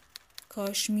شوم.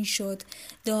 کاش می شد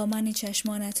دامن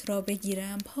چشمانت را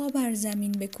بگیرم، پا بر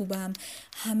زمین بکوبم،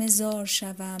 همه زار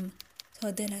شوم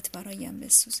تا دلت برایم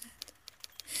بسوزد.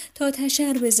 تا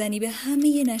تشر بزنی به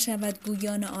همه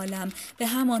نشودگویان عالم، به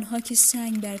همانها که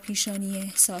سنگ بر پیشانی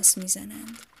احساس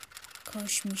میزنند.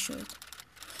 کاش میشد.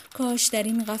 کاش در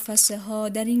این قفسه ها،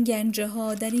 در این گنجه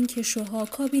ها، در این کشوها،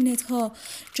 کابینت ها،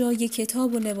 جای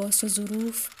کتاب و لباس و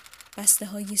ظروف بسته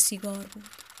های سیگار بود.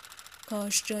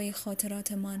 کاش جای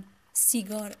خاطراتمان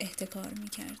سیگار احتکار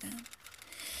میکردند.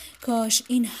 کاش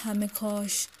این همه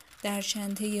کاش در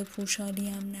چنته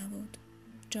پوشالیم نبود.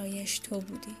 جایش تو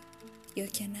بودی یا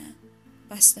که نه،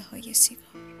 بسته های سیگار.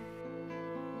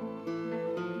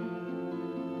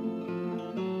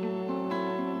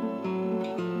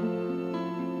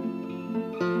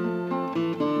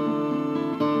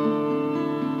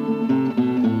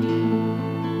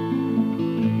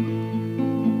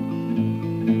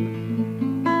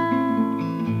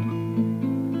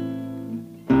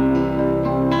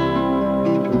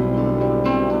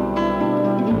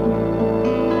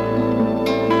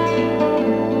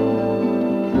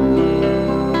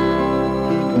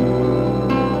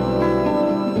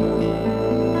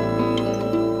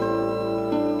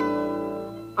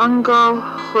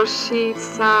 آنگاه خورشید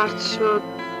سرد شد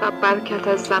و برکت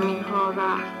از زمین ها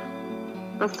رفت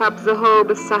و سبزه ها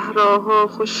به صحراها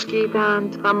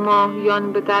خشکیدند و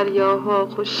ماهیان به دریاها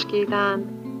خشکیدند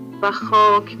و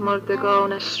خاک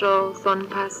مردگانش را زان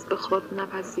پس به خود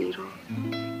نپذیرفت.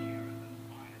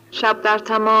 شب در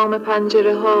تمام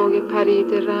پنجره های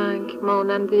پرید رنگ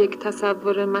مانند یک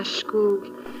تصور مشکوک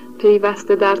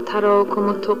پیوسته در تراکم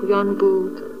و طغیان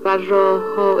بود و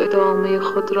راه ها ادامه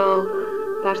خود را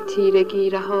در تیرگی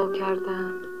رها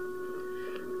کردند.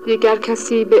 دیگر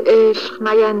کسی به عشق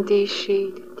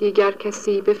نیندیشید، دیگر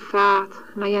کسی به فتح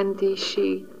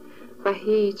نیندیشید و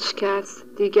هیچ کس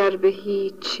دیگر به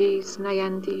هیچ چیز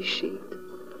نیندیشید.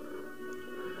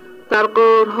 در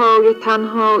غارهای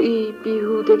تنهایی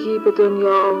بیهودگی به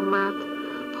دنیا آمد.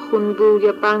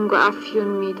 خونبوی بنگ و افیون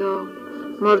میداد.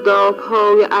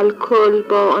 مرداب‌های الکل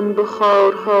با آن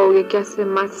بخارهای گس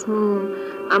مسموم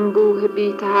انبوه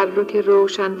بی تحرک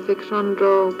روشن فکران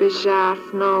را به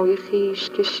ژرفنای خویش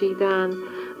کشیدند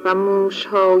و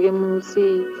موش‌های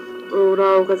موذی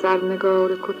اوراق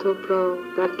زرنگار کتب را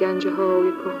در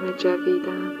گنجه‌های کهنه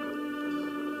جویدند.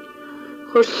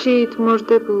 خورشید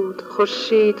مرده بود،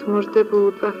 خورشید مرده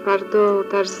بود و فردا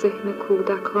در ذهن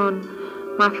کودکان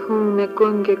مفهوم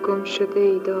گنگ گم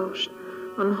شده‌ای داشت.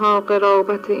 آنها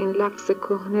قرابت این لفظ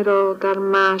کهنه را در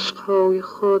مشق‌های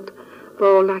خود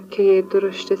با لکه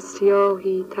درشت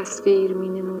سیاهی تصویر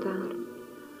می‌نمودند.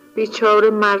 بیچاره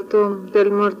مردم دل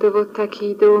مرده و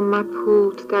تکیده و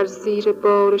مبهوت در زیر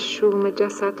بار شوم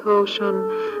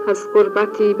جسدهاشان از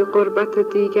غربتی به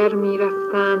غربت دیگر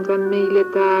می‌رفتند و میل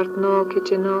دردناک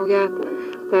جنایت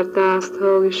در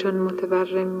دستهایشان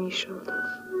متورم می‌شد.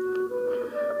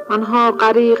 آنها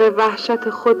غریق وحشت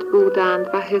خود بودند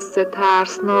و حس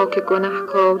ترسناک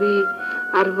گناهکاری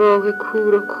ارواح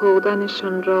کور و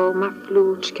کودنشان را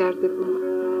مفلوج کرده بود.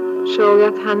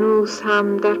 شاید هنوز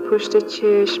هم در پشت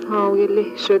چشم‌های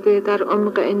له شده در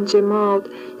عمق انجماد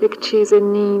یک چیز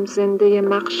نیم زنده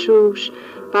مغشوش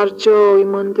بر جای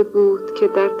مانده بود که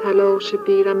در تلاش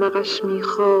بیرمقش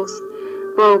می‌خواست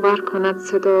باور کند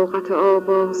صداقت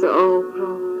آواز آب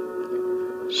را.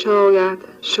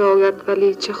 شاید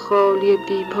ولی چه خالی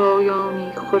بی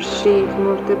پایانی. خورشید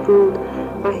مرده بود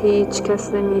و هیچ کس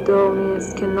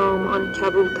نمی‌دانست که نام آن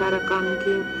کبوتر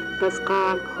غمگین از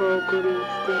قلب‌ها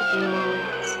گریخته ایمان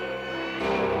است.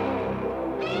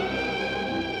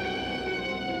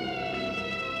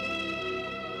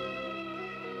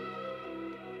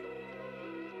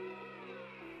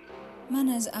 من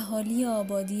از اهالی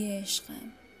آبادی عشقم،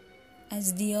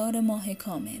 از دیار ماه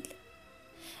کامل،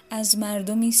 از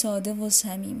مردمی ساده و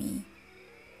صمیمی.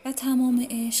 و تمام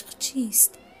عشق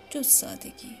چیست جز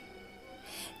سادگی،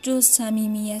 جز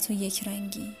صمیمیت و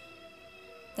یکرنگی؟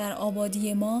 در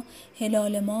آبادی ما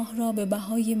هلال ماه را به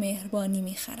بهای مهربانی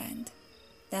می‌خرند.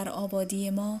 در آبادی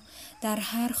ما در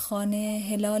هر خانه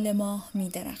هلال ماه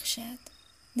می‌درخشد.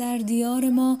 در دیار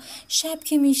ما شب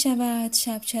که می‌شود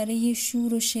شبچره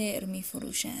شور و شعر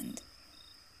می‌فروشند.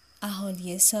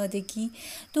 اهالی سادگی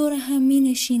دور هم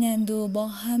می‌نشینند و با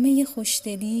همه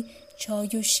خوشدلی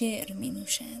چای و شعر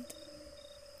می‌نوشند.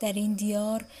 در این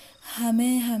دیار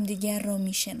همه همدیگر را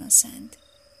می‌شناسند.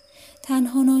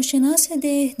 تنها ناشناس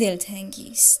ده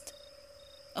دلتنگی است.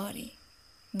 آری،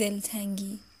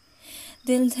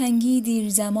 دلتنگی دیر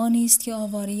زمانی است که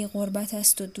آواره غربت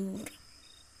است و دور.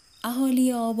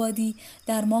 اهالی آبادی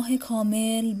در ماه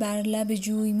کامل بر لب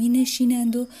جوی می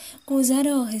نشینند و گذر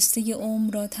آهسته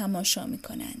عمر را تماشا می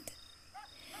کنند.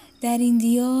 در این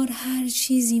دیار هر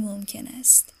چیزی ممکن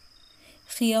است.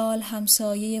 خیال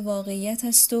همسایه واقعیت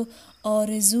است و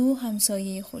آرزو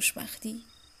همسایه خوشبختی.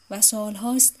 و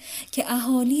سالهاست که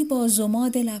اهالی با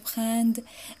ضماد لبخند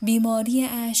بیماری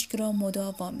اشک را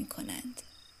مداوا می کنند.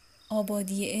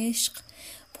 آبادی عشق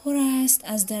پر است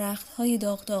از درختهای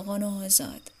داغداغان و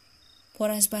آزاد،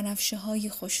 پر از بنفشه‌های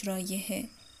خوش رایحه.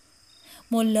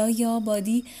 ملای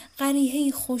آبادی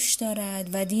قریحه‌ای خوش دارد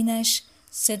و دینش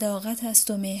صداقت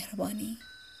است و مهربانی.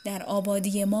 در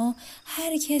آبادی ما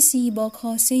هر کسی با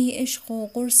کاسه عشق و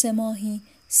قرص ماهی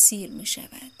سیر می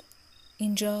شود.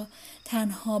 اینجا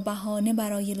تنها بهانه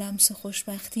برای لمس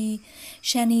خوشبختی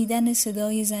شنیدن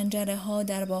صدای زنجره ها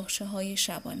در باغچه های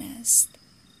شبانه است.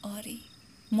 آری،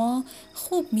 ما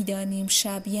خوب می دانیم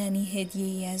شب یعنی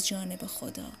هدیه‌ای از جانب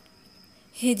خدا.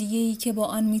 هدیه‌ای که با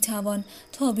آن می توان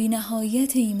تا بی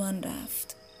نهایت ایمان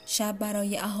رفت. شب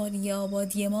برای اهالی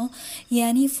آبادی ما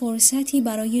یعنی فرصتی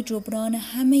برای جبران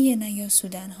همه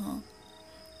نیاسودنها.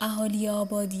 اهالی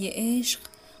آبادی عشق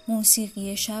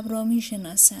موسیقی شب را می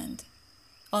شناسند.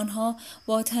 آنها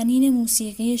با طنین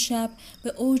موسیقی شب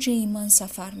به اوج ایمان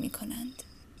سفر می کنند.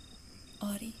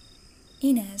 آری،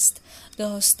 این است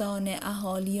داستان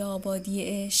اهالی آبادی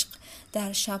عشق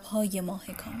در شبهای ماه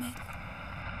کامل.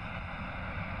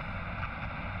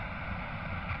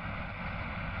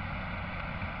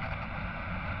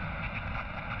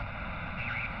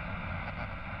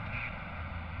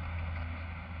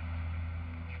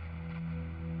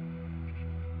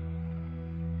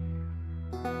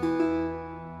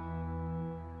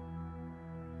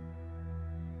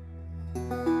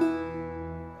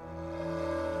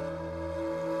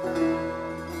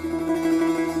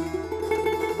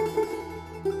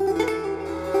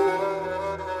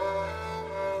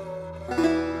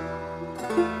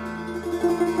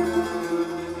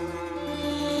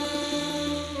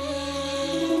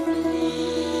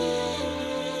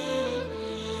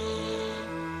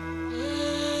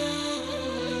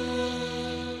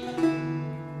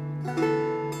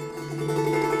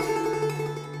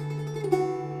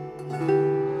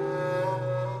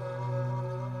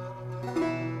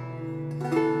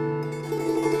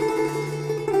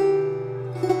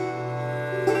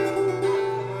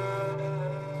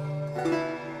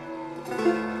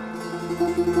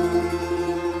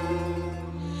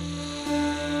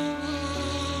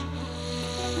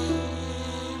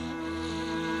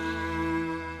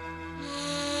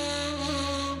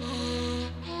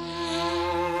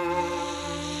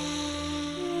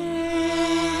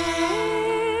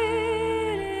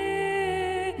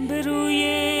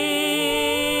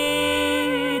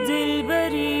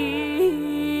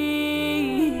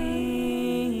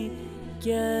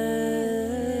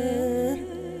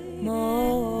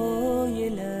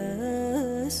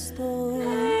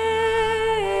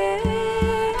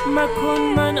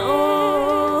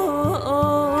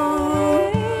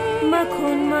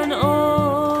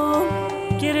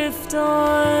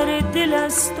 گرفتار دل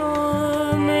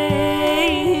استم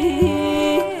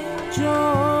ای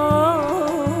جان.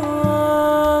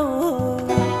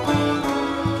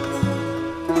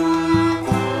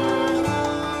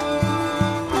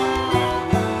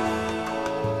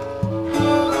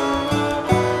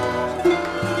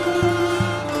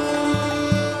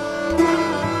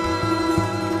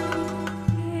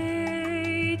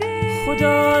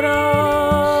 خدا را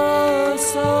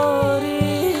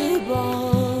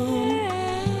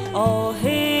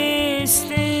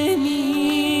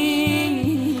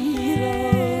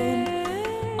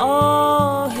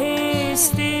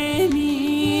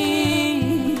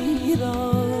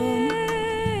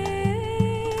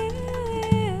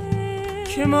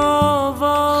که ما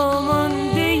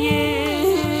وامانده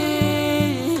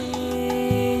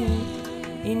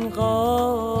این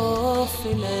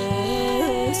غافل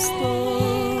استم.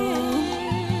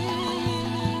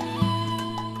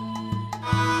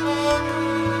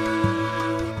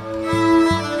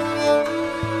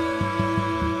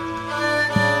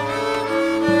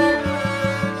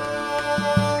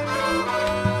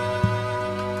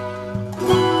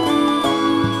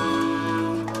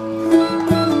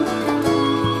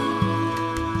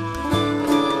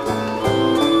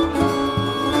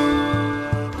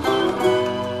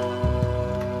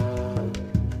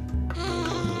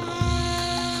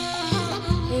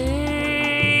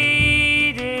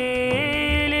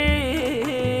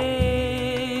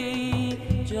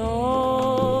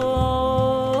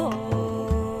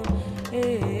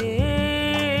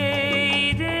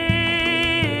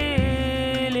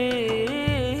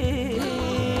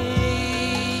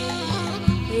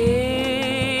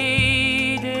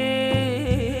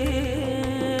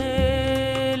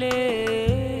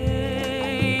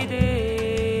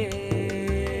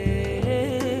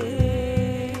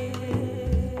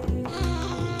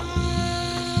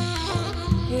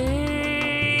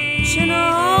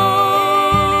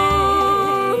 شناس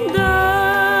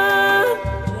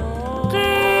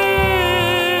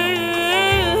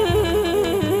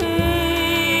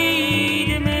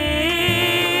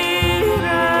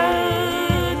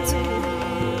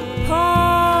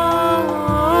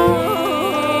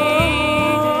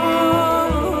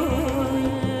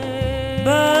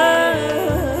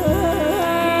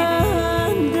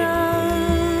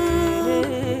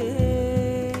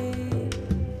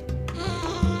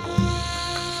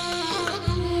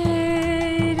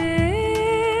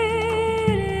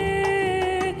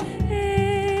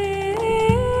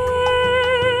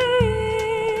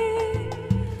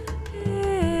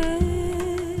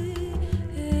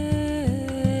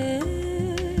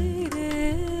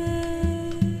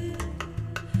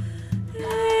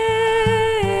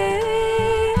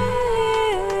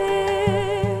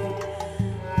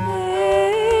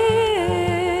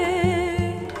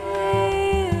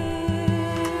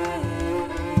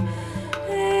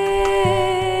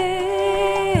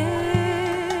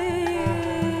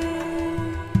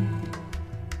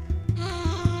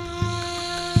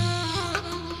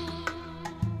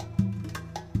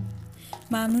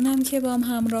که با هم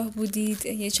همراه بودید.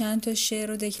 یه چند تا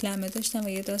شعر و دکلمه داشتم و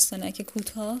یه داستانک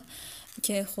کوتاه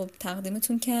که خب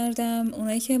تقدیمتون کردم.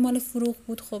 اونایی که مال فروغ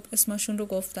بود خب اسمشون رو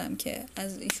گفتم که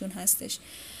از ایشون هستش،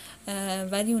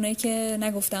 ولی اونایی که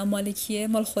نگفتم مال کیه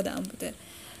مال خودم بوده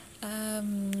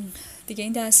دیگه.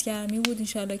 این دستگرمی بود.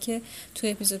 انشالله که تو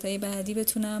اپیزودهای بعدی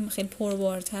بتونم خیلی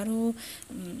پربارتر و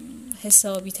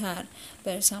حسابی تر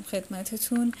برسم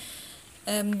خدمتتون.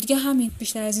 دیگه همین،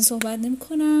 بیشتر از این صحبت نمی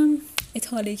کنم،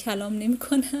 اطاله کلام نمی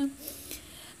کنم.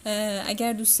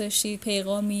 اگر دوست داشتید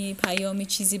پیغامی، پیامی،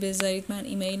 چیزی بذارید، من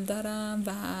ایمیل دارم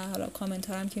و حالا کامنت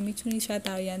هم که میتونید. شاید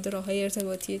در آینده راههای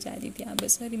ارتباطی جدیدی هم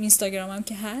بذاریم. اینستاگرام هم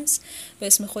که هست به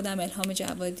اسم خودم الهام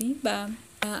جوادی. و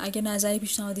اگر نظری،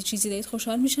 پیشنهادی، چیزی دارید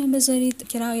خوشحال میشم بذارید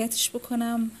که رعایتش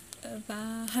بکنم. و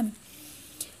همین،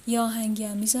 یه آهنگی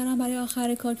هم میذارم برای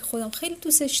آخر کار که خودم خیلی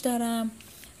دوستش دارم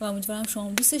و امیدوارم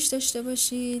شما دوستش داشته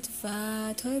باشید. و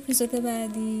تا اپیزود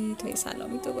بعدی، تا یه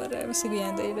سلامی دوباره مثل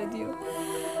گوینده رادیو.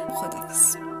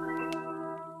 خداحافظ.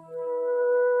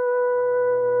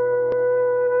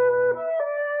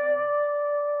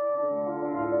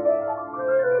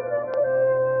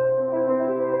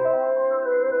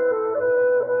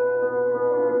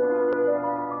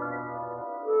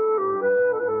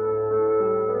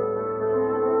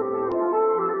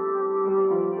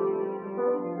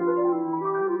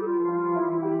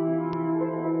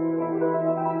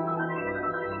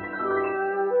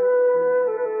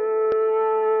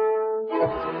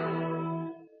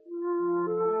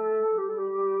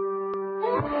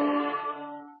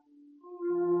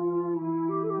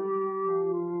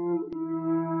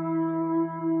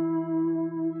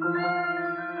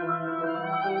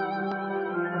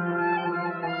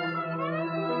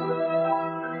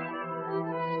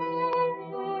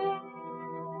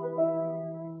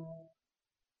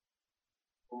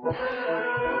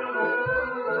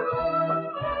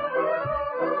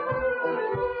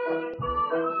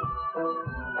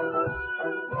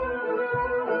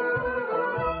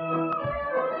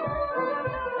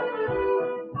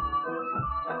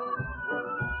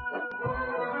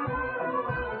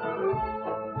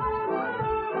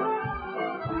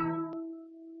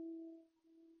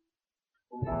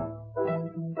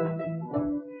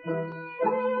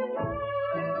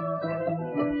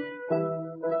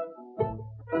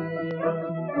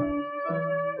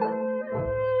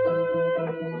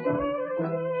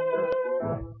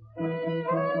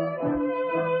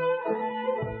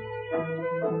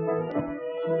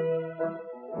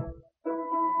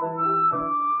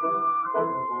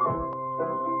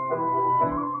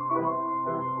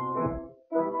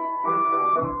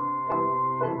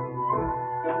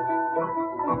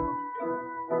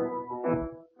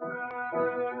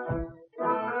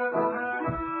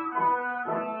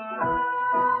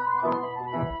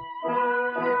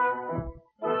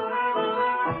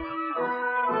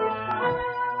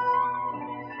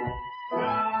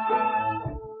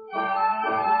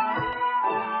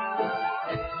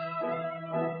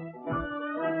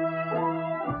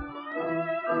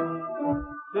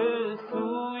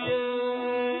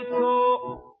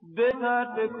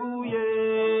 به کوی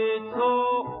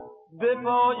تو به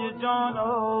پای جان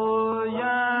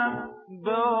آیم،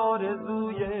 به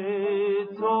آرزوی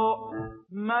تو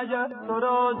مگر تو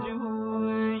را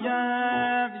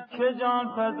جویم که جان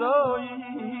فزایی.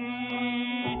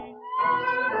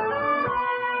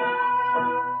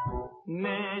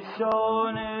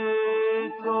 نشان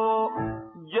تو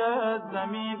گه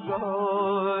زمین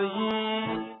رایی،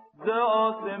 ز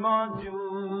آسمان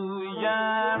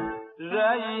جویم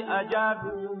رای اگر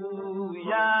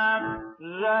بویم،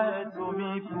 ره تو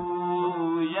می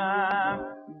پویم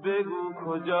بگو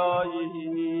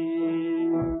کجایی.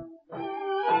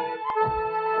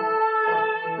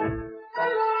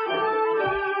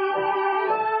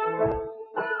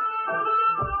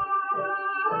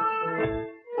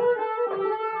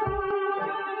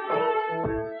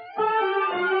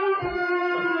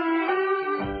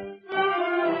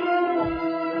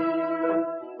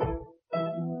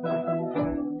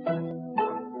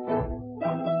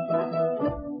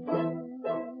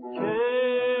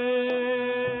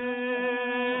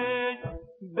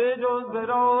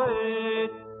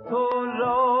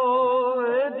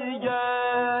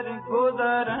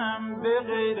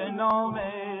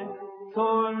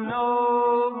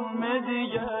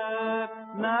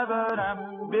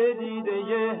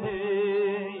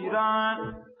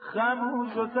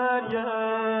 خموش و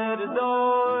سرگردان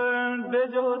به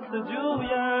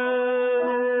جستجویم،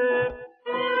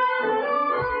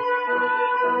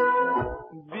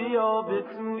 بیا به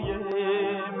سوی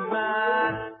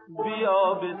من،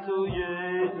 بیا به سوی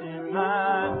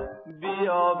من،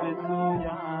 بیا به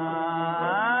سویم،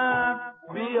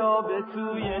 بیا به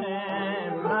توی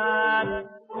من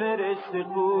فرشته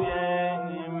خوی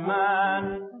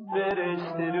من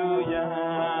فرشته رویم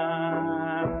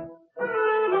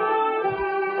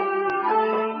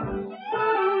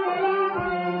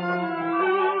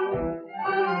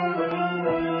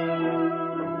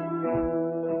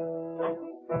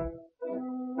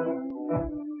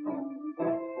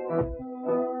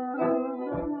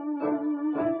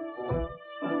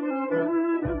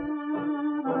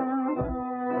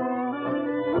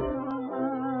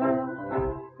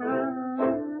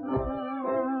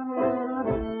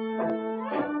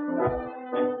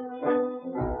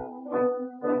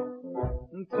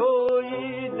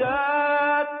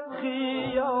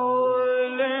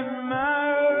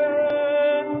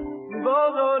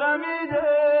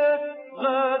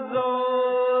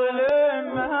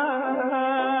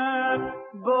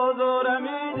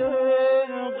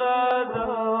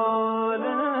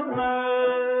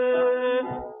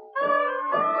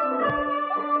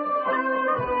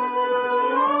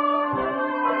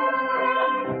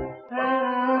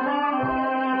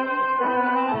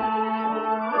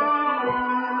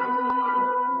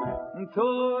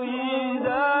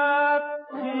توی در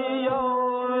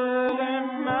خیال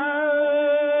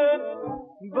من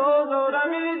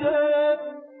بازارمیده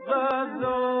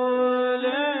غزال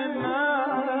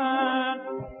من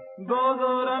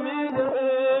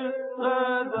بازارمیده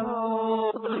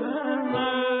غزال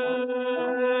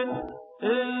من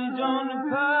ای جان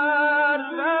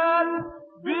پرور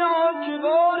بیا که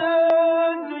بار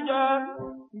دیگر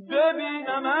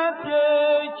ببینمت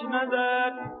یک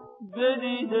نظر به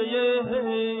دیده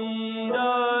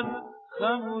حیران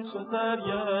خموش و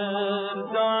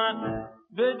سرگردان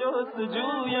به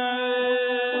جستجویم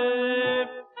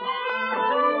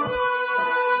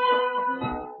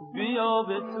بیا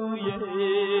به سوی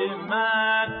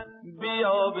من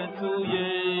بیا به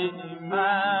سوی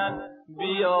من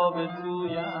بیا به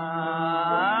سویم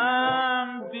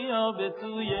بیا به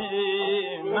سوی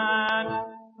من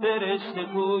فرشته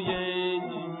کوی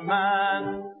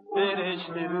من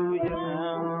فرشته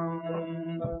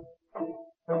رویم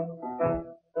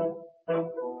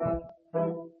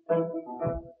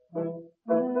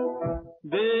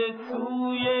به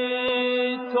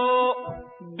سوی تو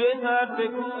به طرف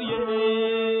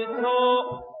کوی تو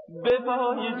به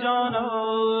پای جان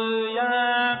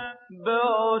آیم به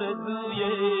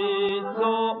آرزوی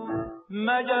تو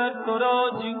مگر تو را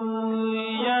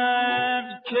جویم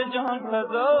که جان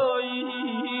فزایی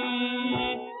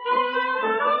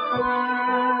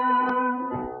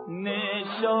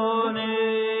نشان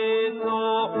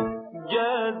تو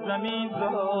گر زمین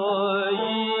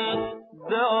زایی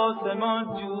ز آسمان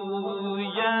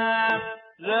جویم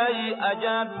رای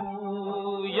اگر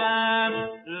بویم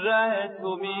ره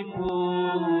تو می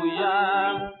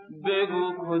پویم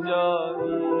بگو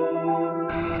کجایی